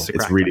sleep. What's the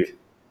it's crack, really.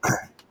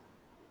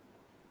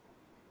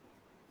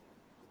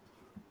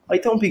 like? I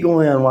don't be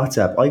going on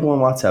WhatsApp. I go on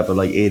WhatsApp at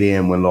like 8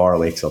 a.m. when Laura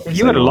wakes up.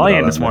 You had a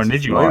lie-in this morning,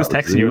 did you? I was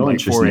texting you at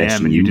like 4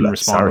 a.m. and you didn't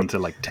respond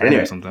until like 10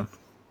 or something.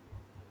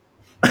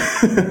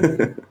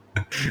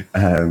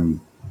 I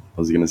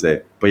was going to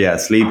say, but yeah,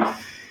 sleep.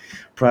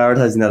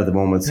 Prioritizing that at the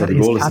moment. So the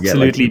goal is to get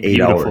like 8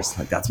 beautiful. hours.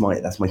 Like that's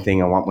my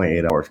thing. I want my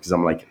 8 hours because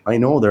I'm like, I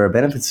know there are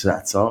benefits to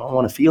that, so I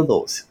want to feel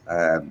those.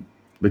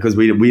 Because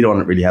we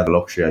don't really have the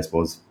luxury, I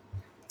suppose,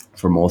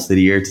 for most of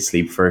the year to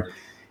sleep for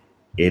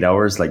 8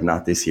 hours. Like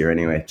not this year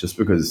anyway, just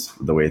because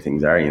of the way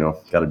things are.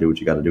 Got to do what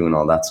you got to do and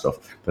all that stuff.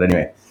 But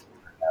anyway,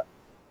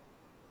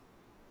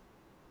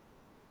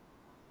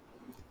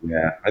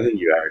 yeah, I think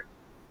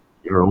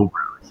you're over.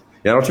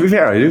 Yeah, no, to be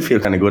fair, I do feel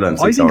kind of good on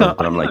 6 hours,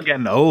 but I'm like,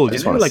 getting old.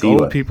 Like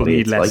old people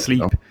need less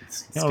sleep.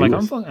 Like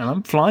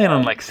I'm flying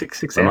on like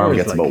six my mom hours.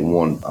 gets about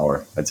 1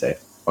 hour, I'd say,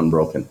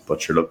 unbroken.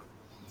 But sure, look,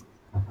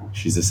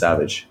 she's a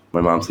savage. My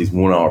mom sleeps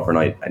 1 hour per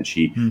night, and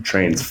she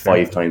trains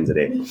 5 times a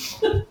day.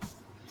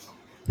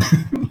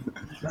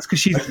 That's because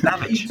she's a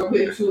savage.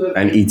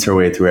 And eats her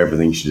way through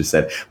everything she just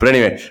said. But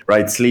anyway,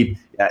 right, sleep.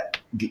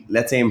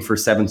 Let's aim for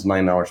 7 to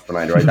 9 hours per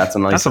night, right? That's a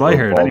nice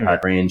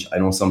ballpark range. I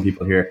know some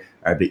people here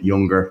are a bit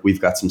younger.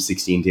 We've got some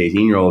 16 to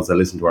 18-year-olds that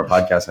listen to our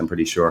podcast, I'm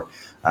pretty sure.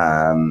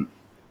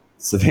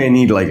 So they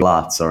need like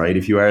lots, all right?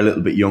 If you are a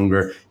little bit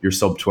younger, you're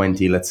sub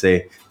 20, let's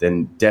say,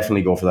 then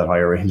definitely go for that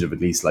higher range of at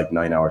least like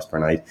 9 hours per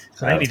night.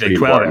 So I need like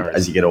 12 hours.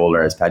 As you get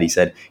older, as Paddy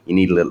said, you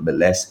need a little bit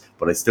less.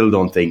 But I still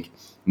don't think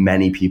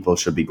many people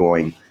should be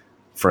going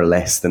for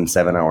less than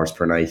 7 hours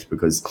per night,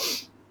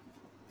 because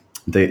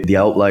the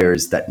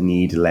outliers that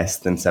need less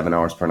than 7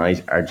 hours per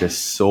night are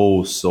just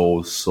so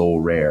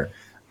rare.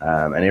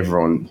 And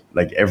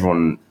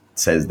everyone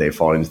says they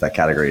fall into that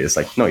category. It's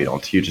like, no, you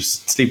don't. You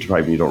just sleep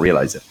deprived and you don't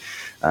realize it.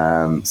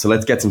 So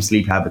let's get some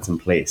sleep habits in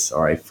place,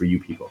 all right, for you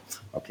people.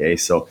 Okay,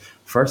 so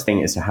first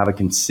thing is to have a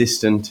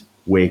consistent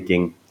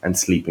waking and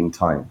sleeping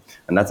time.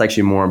 And that's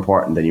actually more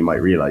important than you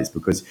might realize,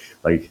 because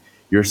like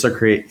your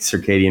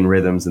circadian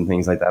rhythms and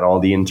things like that, all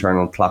the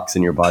internal clocks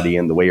in your body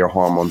and the way your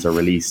hormones are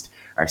released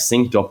are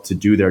synced up to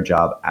do their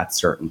job at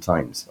certain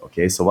times.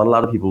 Okay, so what a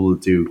lot of people will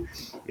do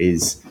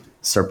is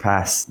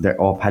surpass their...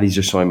 Oh, Paddy's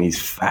just showing me his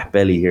fat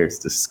belly here. It's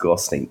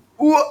disgusting.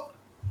 Ooh!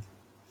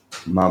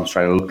 Mom's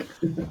trying to look.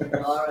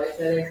 All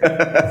right,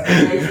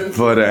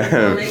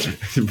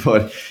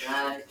 but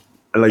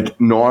like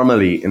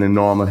normally in a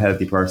normal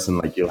healthy person,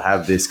 like you'll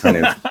have this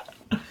kind of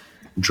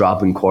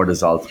drop in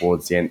cortisol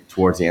towards the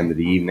end of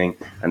the evening,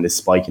 and this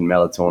spike in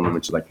melatonin,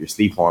 which is like your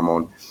sleep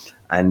hormone.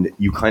 And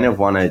you kind of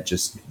want to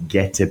just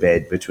get to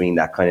bed between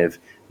that kind of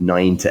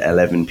 9 to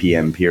 11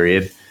 p.m.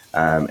 period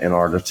in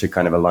order to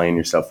kind of align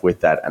yourself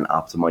with that and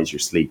optimize your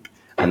sleep.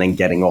 And then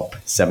getting up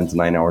 7 to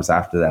 9 hours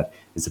after that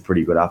is a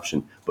pretty good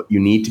option. But you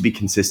need to be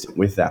consistent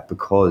with that,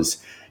 because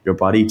your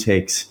body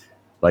takes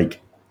like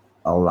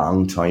a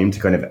long time to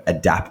kind of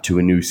adapt to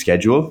a new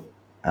schedule.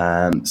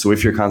 So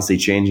if you're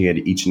constantly changing it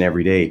each and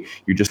every day,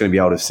 you're just going to be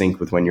out of sync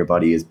with when your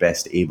body is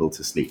best able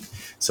to sleep.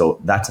 So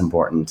that's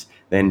important.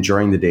 Then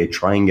during the day,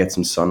 try and get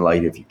some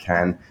sunlight if you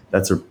can.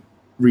 That's a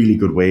really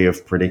good way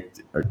of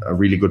a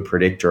really good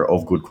predictor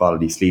of good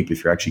quality sleep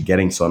if you're actually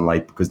getting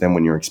sunlight, because then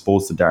when you're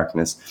exposed to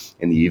darkness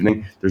in the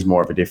evening, there's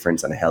more of a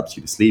difference and it helps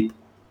you to sleep.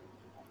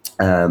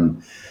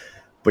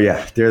 But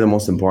yeah, they're the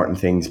most important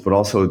things. But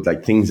also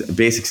like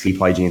basic sleep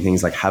hygiene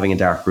things like having a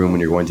dark room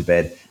when you're going to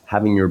bed,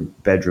 having your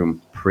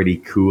bedroom pretty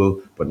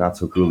cool, but not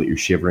so cool that you're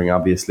shivering,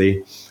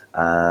 obviously.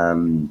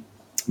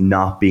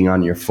 Not being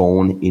on your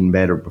phone in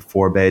bed or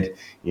before bed,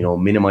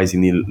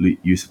 minimizing the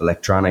use of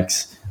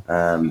electronics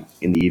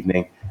in the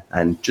evening,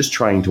 and just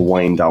trying to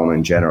wind down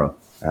in general.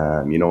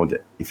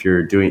 If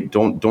you're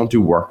don't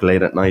do work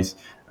late at night.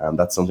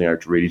 That's something I have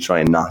to really try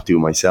and not do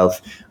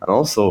myself. And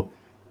also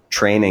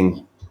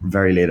training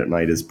very late at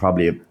night is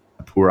probably a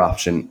poor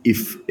option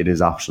if it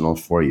is optional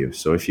for you.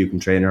 So if you can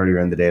train earlier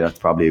in the day, that's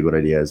probably a good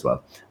idea as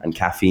well. And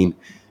caffeine,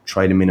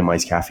 try to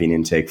minimize caffeine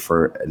intake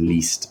for at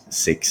least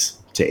 6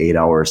 to 8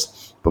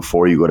 hours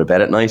before you go to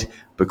bed at night,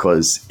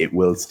 because it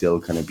will still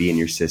kind of be in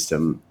your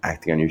system,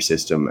 acting on your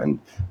system and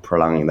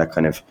prolonging that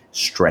kind of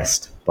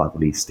stressed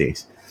bodily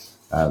state.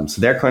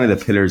 So they're kind of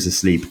the pillars of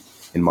sleep,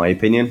 in my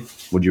opinion.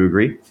 Would you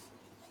agree?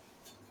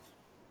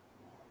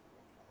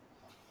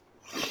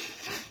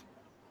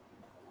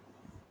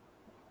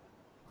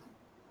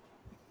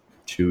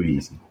 Too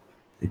easy.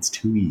 It's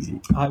too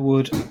easy. I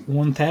would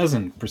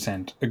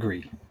 1000%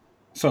 agree.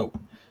 So,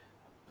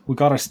 we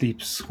got our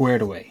sleep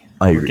squared away.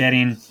 I agree. We're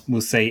getting,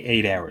 we'll say,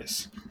 8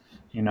 hours.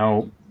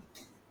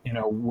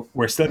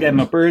 We're still getting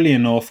up early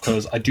enough,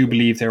 because I do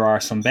believe there are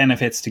some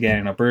benefits to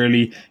getting up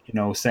early,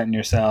 setting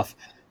yourself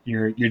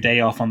your day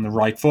off on the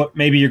right foot.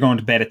 Maybe you're going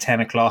to bed at 10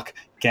 o'clock,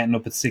 getting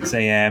up at 6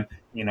 a.m.,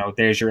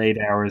 there's your 8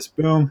 hours.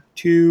 Boom,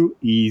 too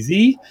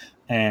easy.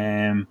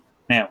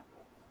 Now,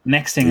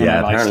 next thing on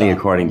our apparently, lifestyle,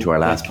 according to our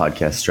last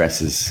podcast,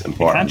 stress is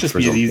important. it can't just for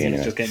be as something easy anyway.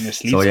 as just getting your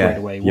sleep squared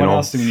away. What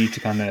else do we need to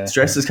kind of...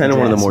 Stress is kind of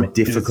one of the more address? Is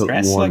it difficult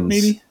stress, ones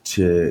maybe?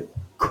 to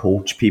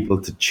coach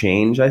people to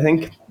change, I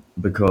think,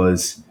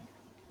 because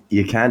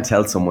you can't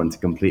tell someone to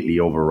completely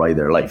override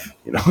their life,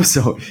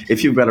 So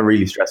if you've got a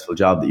really stressful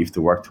job that you have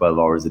to work 12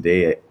 hours a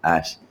day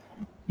at,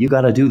 you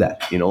got to do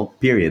that,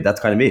 period.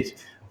 That's kind of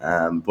it.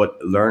 But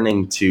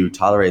learning to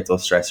tolerate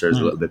those stressors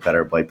a little bit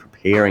better by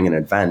preparing in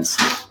advance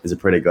is a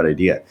pretty good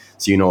idea.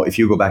 So, if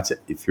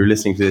you're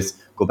listening to this,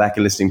 go back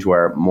and listening to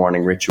our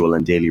morning ritual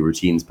and daily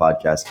routines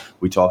podcast.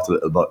 We talked a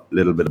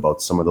little bit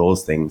about some of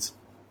those things.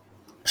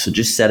 So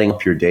just setting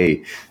up your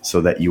day so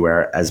that you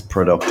are as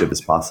productive as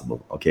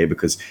possible, okay?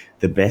 Because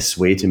the best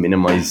way to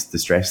minimize the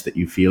stress that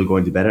you feel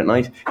going to bed at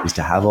night is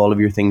to have all of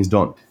your things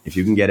done. If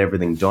you can get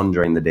everything done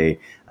during the day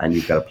and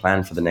you've got a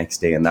plan for the next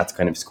day, and that's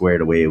kind of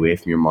squared away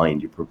from your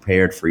mind, you're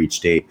prepared for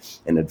each day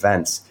in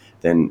advance,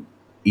 then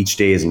each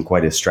day isn't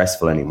quite as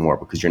stressful anymore,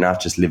 because you're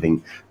not just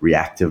living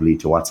reactively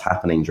to what's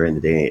happening during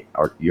the day,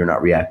 or you're not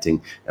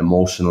reacting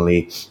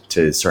emotionally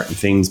to certain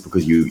things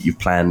because you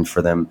planned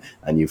for them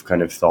and you've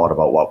kind of thought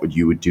about what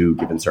you would do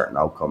given certain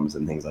outcomes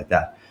and things like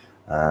that.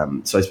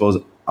 So I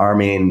suppose our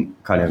main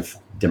kind of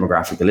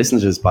demographic that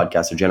listens to this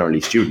podcast are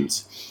generally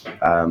students.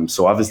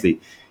 So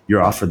obviously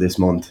you're off for this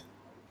month,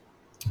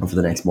 or for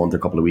the next month or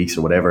couple of weeks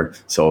or whatever.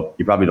 So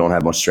you probably don't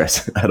have much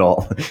stress at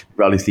all. You're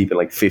probably sleeping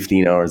like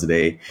 15 hours a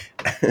day.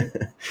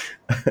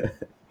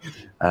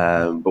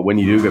 But when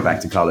you do get back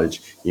to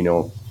college,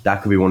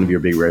 that could be one of your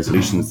big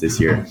resolutions this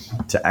year,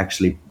 to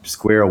actually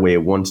square away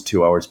 1 to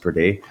 2 hours per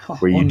day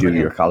where you do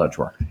your college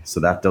work. So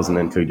that doesn't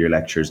include your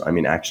lectures. I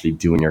mean, actually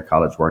doing your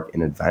college work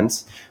in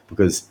advance,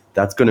 because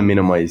that's going to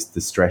minimize the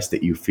stress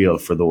that you feel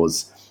for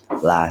those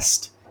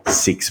last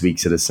 6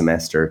 weeks of the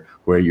semester,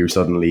 where you're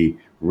suddenly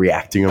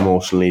reacting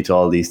emotionally to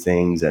all these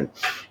things and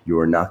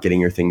you're not getting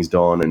your things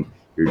done and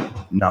you're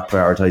not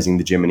prioritizing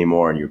the gym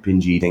anymore and you're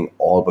binge eating,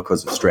 all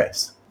because of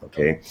stress.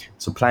 Okay,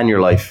 so plan your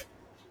life,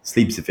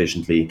 sleep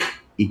sufficiently,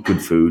 eat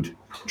good food,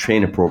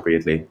 train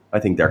appropriately.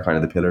 I think they're kind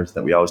of the pillars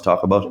that we always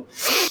talk about.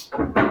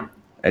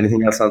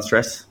 Anything else on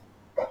stress?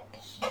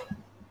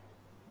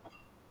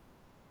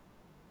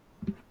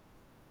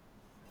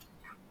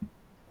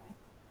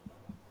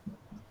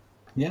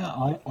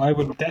 Yeah, I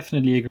would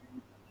definitely agree.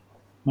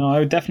 No, I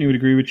would definitely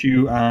agree with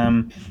you.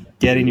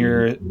 Getting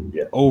your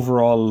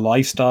overall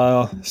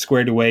lifestyle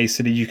squared away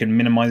so that you can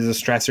minimize the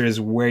stressors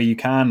where you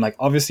can. Like,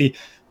 obviously,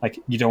 like,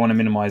 you don't want to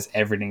minimize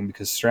everything,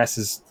 because stress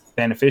is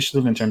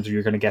beneficial in terms of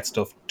you're going to get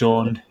stuff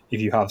done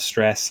if you have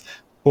stress.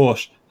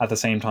 But at the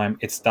same time,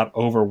 it's that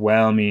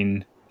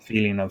overwhelming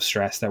feeling of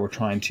stress that we're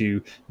trying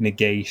to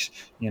negate,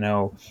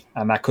 and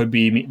that could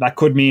mean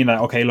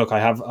that, okay, look, I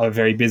have a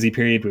very busy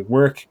period with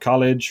work,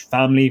 college,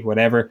 family,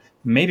 whatever.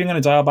 Maybe I'm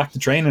going to dial back the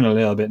training a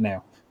little bit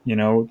now.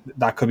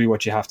 That could be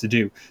what you have to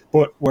do.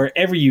 But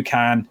wherever you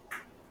can,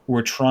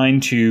 we're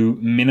trying to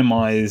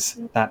minimize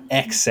that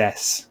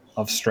excess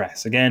of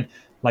stress. Again,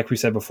 like we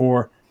said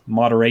before,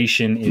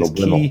 moderation is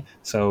key.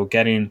 So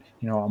getting,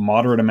 a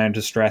moderate amount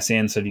of stress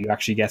in so that you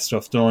actually get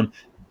stuff done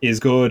is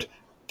good.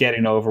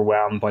 Getting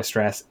overwhelmed by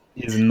stress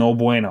is no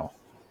bueno,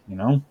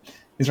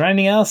 Is there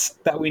anything else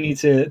that we need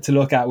to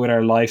look at with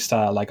our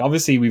lifestyle? Like,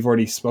 obviously we've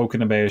already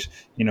spoken about,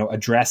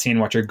 addressing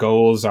what your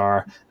goals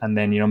are, and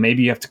then,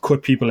 maybe you have to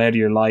cut people out of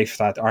your life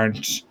that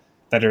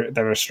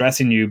are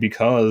stressing you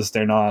because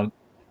they're not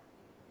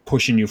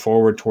pushing you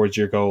forward towards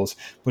your goals.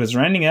 But is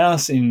there anything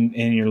else in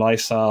your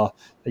lifestyle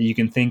that you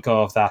can think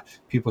of that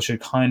people should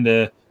kind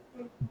of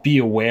be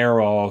aware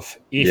of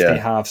if they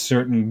have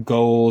certain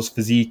goals,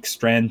 physique,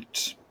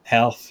 strength,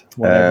 health,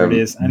 whatever it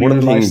is? And one of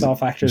the lifestyle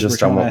factors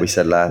just on what we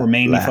said we're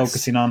mainly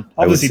focusing on.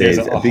 I would Obviously, say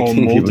there's a big whole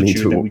thing people need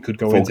multitude to that we could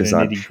go into focus the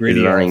on nitty gritty.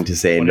 is learning to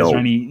say no. Is there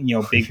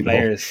any big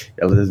players?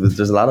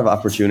 There's a lot of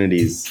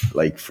opportunities,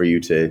 like, for you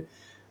to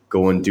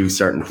go and do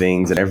certain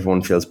things, and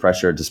everyone feels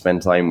pressure to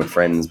spend time with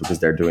friends because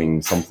they're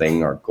doing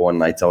something or go on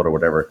nights out or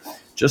whatever.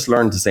 Just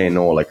learn to say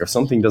no. Like, if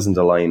something doesn't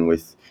align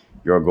with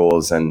your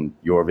goals and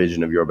your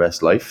vision of your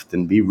best life,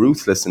 then be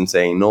ruthless in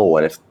saying no.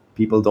 And if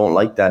people don't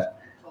like that,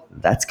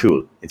 that's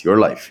cool. It's your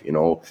life.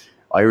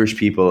 Irish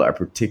people are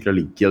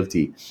particularly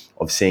guilty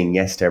of saying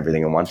yes to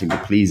everything and wanting to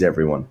please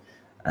everyone.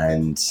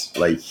 And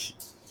like,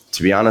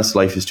 to be honest,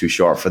 life is too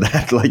short for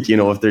that. Like,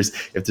 if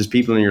there's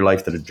people in your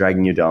life that are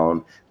dragging you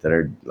down, that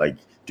are like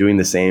doing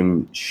the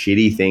same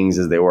shitty things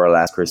as they were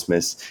last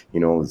Christmas,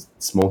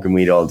 smoking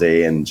weed all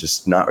day and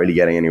just not really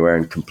getting anywhere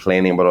and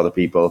complaining about other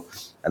people,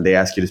 and they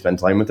ask you to spend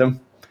time with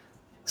them,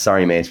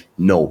 sorry, mate,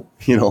 no.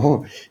 You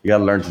got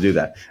to learn to do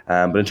that.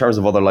 But in terms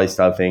of other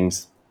lifestyle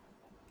things,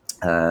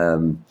 I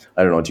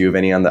don't know. Do you have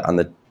any on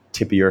the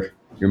tip of your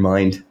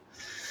mind?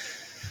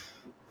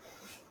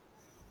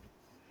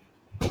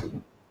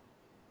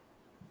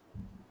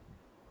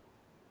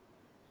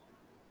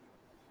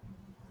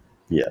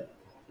 Yeah.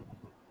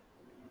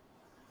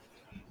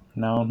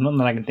 No, nothing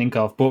that I can think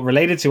of. But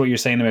related to what you're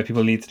saying about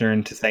people need to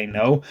learn to say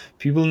no,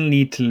 people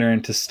need to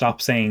learn to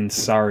stop saying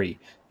sorry.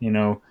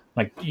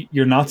 Like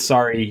you're not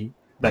sorry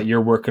that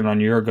you're working on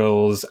your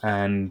goals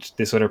and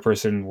this other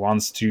person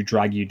wants to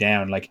drag you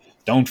down. Like,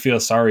 don't feel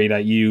sorry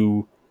that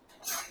you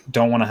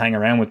don't want to hang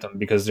around with them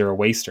because they're a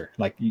waster.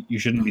 Like, you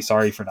shouldn't be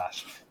sorry for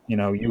that.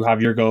 You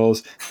have your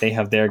goals, they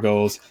have their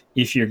goals.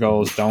 If your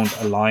goals don't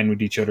align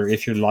with each other,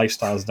 if your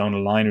lifestyles don't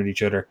align with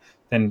each other,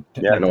 then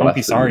Yeah, no, don't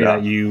be sorry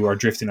absolutely that you are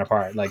drifting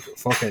apart. Like,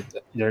 fuck it,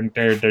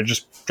 they're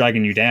just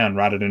dragging you down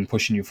rather than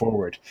pushing you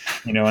forward.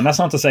 And that's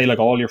not to say like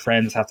all your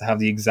friends have to have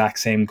the exact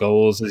same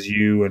goals as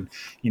you and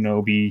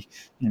be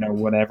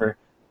whatever,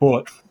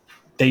 but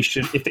they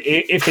should,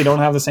 if they don't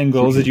have the same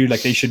goals as you,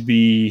 like, they should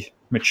be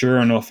mature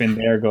enough in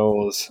their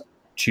goals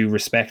to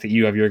respect that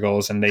you have your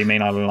goals and they may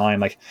not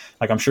align. Like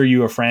I'm sure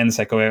you have friends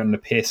that go out in the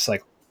piss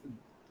like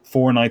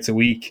 4 nights a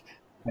week,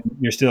 and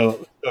you're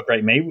still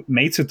great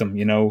mates with them, and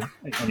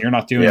you're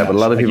not doing that. But a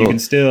lot of people, you can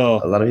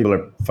still, a lot of people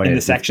are finding in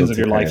the sections of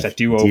your life that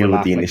do overlap, deal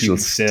with the like, initial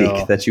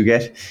stick that you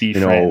get,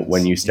 friends,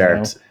 when you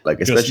start, like,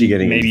 especially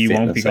getting maybe into you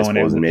won't fitness, be I going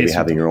suppose, out and maybe with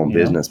having them, your own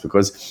business,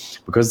 because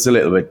it's a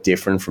little bit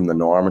different from the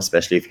norm,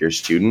 especially if you're a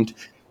student.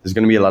 There's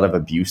going to be a lot of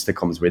abuse that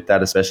comes with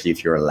that, especially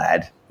if you're a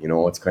lad.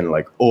 It's kind of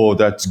like, oh,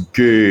 that's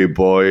gay,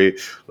 boy,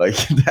 like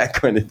that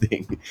kind of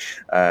thing.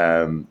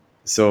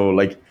 So,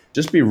 like,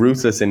 just be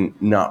ruthless in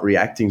not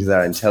reacting to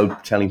that and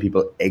telling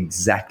people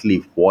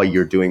exactly why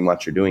you're doing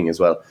what you're doing as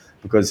well.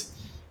 Because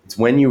it's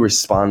when you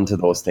respond to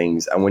those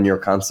things and when you're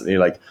constantly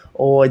like,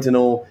 oh, I don't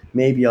know,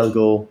 maybe I'll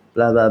go,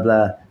 blah, blah,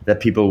 blah,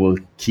 that people will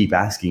keep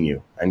asking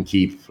you and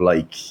keep,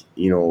 like,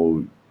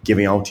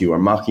 giving out to you or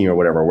mocking you or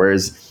whatever.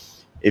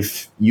 Whereas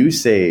if you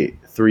say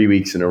 3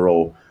 weeks in a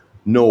row,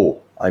 no,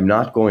 I'm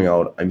not going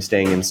out, I'm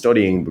staying and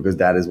studying because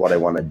that is what I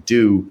want to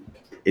do,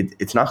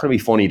 it's not going to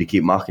be funny to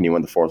keep mocking you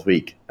in the 4th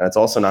week. And it's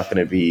also not going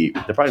to be,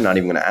 they're probably not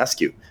even going to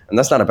ask you. And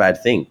that's not a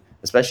bad thing,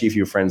 especially if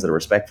you have friends that are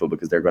respectful,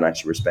 because they're going to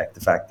actually respect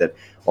the fact that,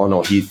 oh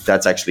no,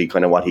 that's actually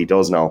kind of what he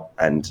does now.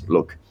 And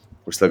look,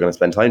 we're still going to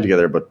spend time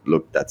together, but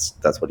look, that's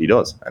what he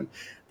does. And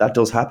that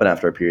does happen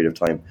after a period of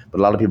time. But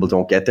a lot of people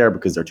don't get there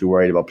because they're too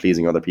worried about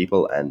pleasing other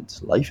people, and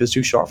life is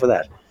too short for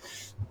that.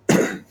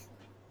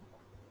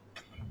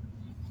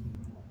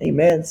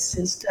 Amen,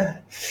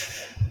 sister.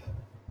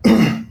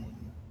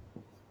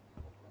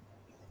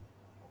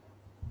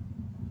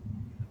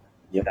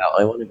 Yeah,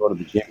 I want to go to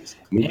the gym.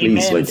 Can we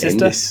please end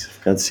this?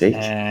 For God's sake.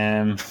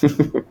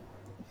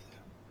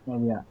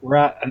 Well, yeah, we're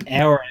at an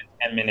hour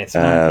and 10 minutes.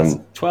 It's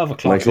 12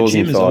 o'clock. My The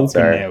closing gym is thoughts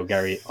open are, now,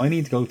 Gary. I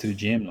need to go to the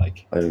gym.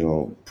 Like, I don't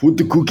know. Put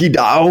the cookie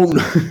down.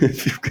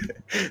 If you've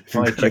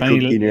got a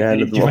cookie in your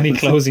hand at the do you have any moment.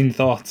 closing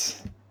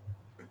thoughts?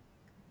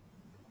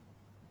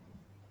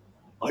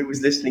 I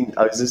was listening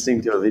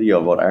to a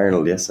video about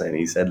Arnold yesterday, and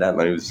he said that,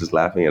 and I was just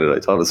laughing at it. I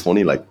thought it was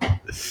funny, like,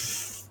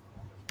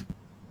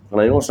 and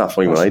I know it's not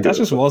funny when I do That it.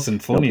 just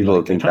wasn't funny. People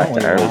Like, think I don't back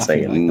know to why you're Arnold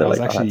saying it, laughing. and Like, they're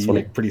that like, was oh, actually that's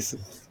funny. pretty.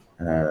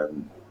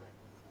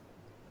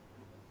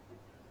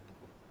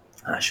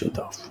 Shut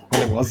off.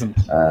 Well, it wasn't.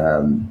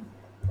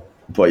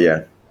 But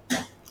yeah,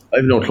 I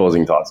have no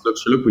closing thoughts.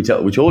 Look, we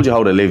told you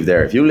how to live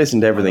there. If you listen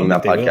to everything in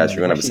that podcast,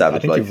 you're going to have a savage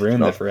I think life. you've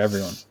ruined it for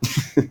everyone.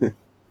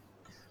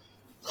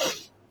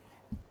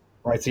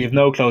 Right, so you have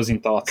no closing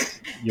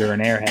thoughts. You're an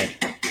airhead.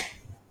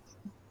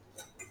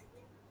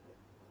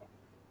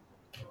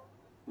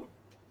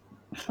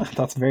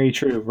 That's very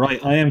true. Right,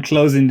 I am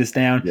closing this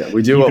down. Yeah,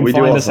 we do. We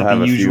do also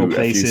have a few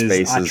spaces,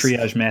 at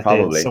Triage Method,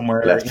 probably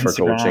somewhere left for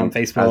Instagram, coaching,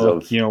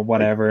 Facebook, as of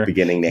whatever.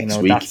 beginning next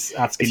week.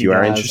 That's if you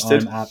are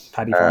interested, I'm at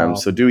Paddy Farrell.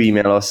 so do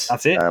email us.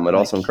 That's it. I'd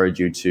also encourage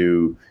you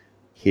to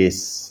hit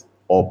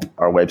up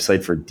our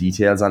website for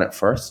details on it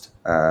first.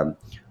 I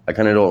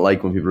kind of don't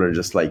like when people are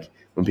just like,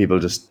 when people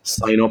just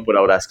sign up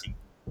without asking.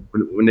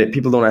 When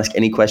people don't ask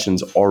any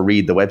questions or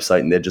read the website,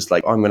 and they're just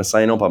like, oh, I'm going to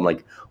sign up. I'm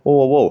like,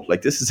 whoa,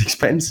 like, this is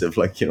expensive.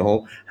 Like,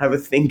 have a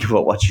think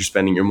about what you're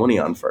spending your money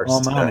on first.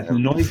 Oh man, it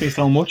annoys me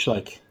so much.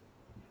 Like,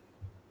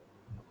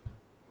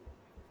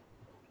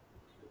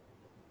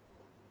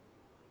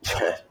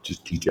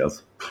 just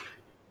details.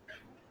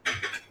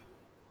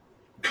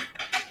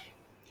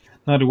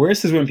 No, the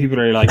worst is when people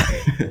are like,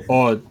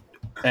 oh,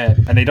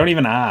 and they don't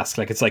even ask.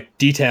 Like, it's like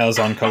details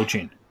on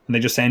coaching, and they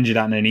just send you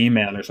that in an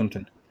email or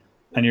something,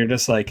 and you're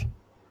just like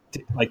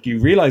you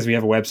realize we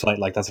have a website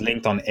like that's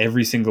linked on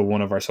every single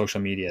one of our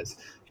social medias.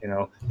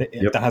 Yep.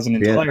 That has an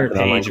Yeah, entire like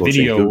an online page,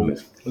 coaching, Google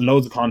video, it.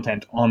 loads of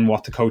content on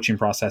what the coaching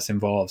process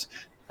involves,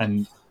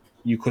 and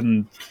you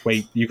couldn't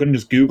wait. You couldn't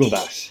just Google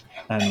that,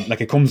 and like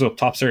it comes up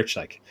top search,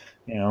 like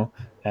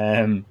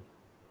um,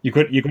 you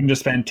couldn't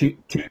just spend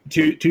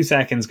two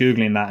seconds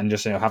googling that and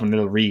just having a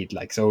little read.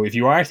 Like, so if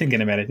you are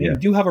thinking about it, Yeah.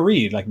 do have a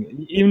read. Like,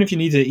 even if you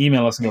need to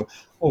email us and go,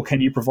 oh,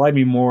 can you provide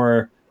me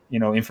more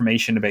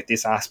information about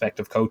this aspect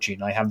of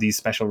coaching? I have these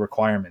special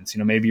requirements.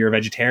 Maybe you're a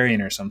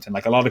vegetarian or something.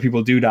 Like, a lot of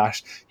people do that.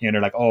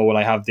 They're like, oh, well,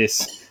 I have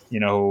this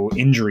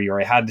injury,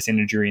 or I had this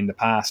injury in the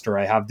past, or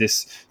I have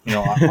this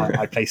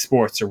I play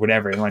sports or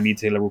whatever, and I need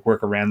to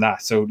work around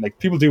that. So like,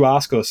 people do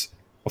ask us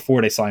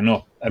before they sign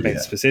up about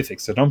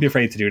specifics, so don't be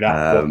afraid to do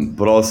that.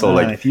 But also,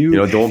 like, if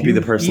you don't be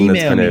the person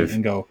that's kind of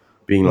and go,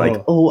 being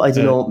like, oh, I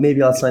don't know,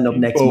 maybe I'll sign up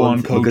next info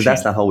month, on because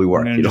that's coaching. not how we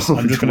work. I'm just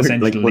going to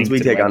send you like, the once link we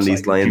to the take on website, these which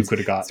you clients, could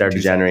have got start in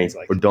of 2 January, seconds,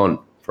 like. we're done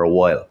for a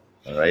while.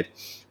 All right.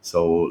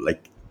 So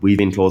like, we've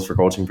been closed for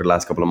coaching for the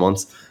last couple of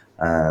months.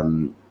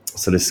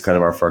 So this is kind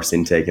of our first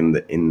intake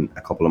in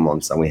a couple of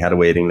months, and we had a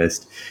waiting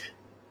list.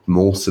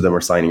 Most of them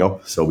are signing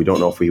up, so we don't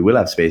know if we will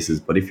have spaces,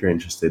 but if you're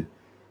interested,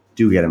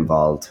 do get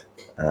involved.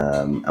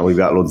 And we've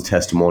got loads of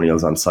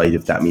testimonials on site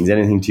if that means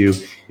anything to you.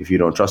 If you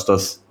don't trust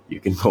us, you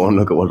can go and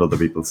look at what other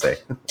people say.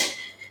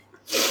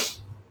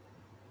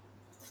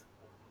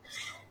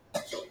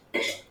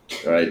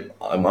 All right,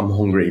 I'm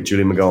hungry.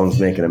 Julie McGowan's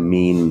making a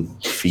mean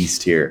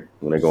feast here.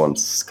 I'm going to go and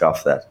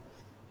scoff that.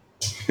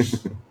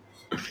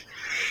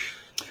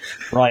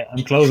 Right,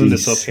 I'm closing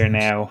this up here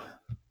now.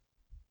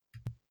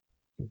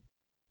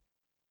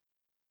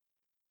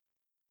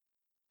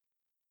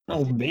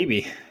 Oh,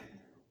 baby.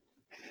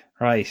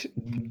 Right.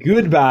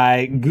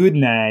 Goodbye. Good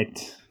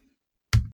night.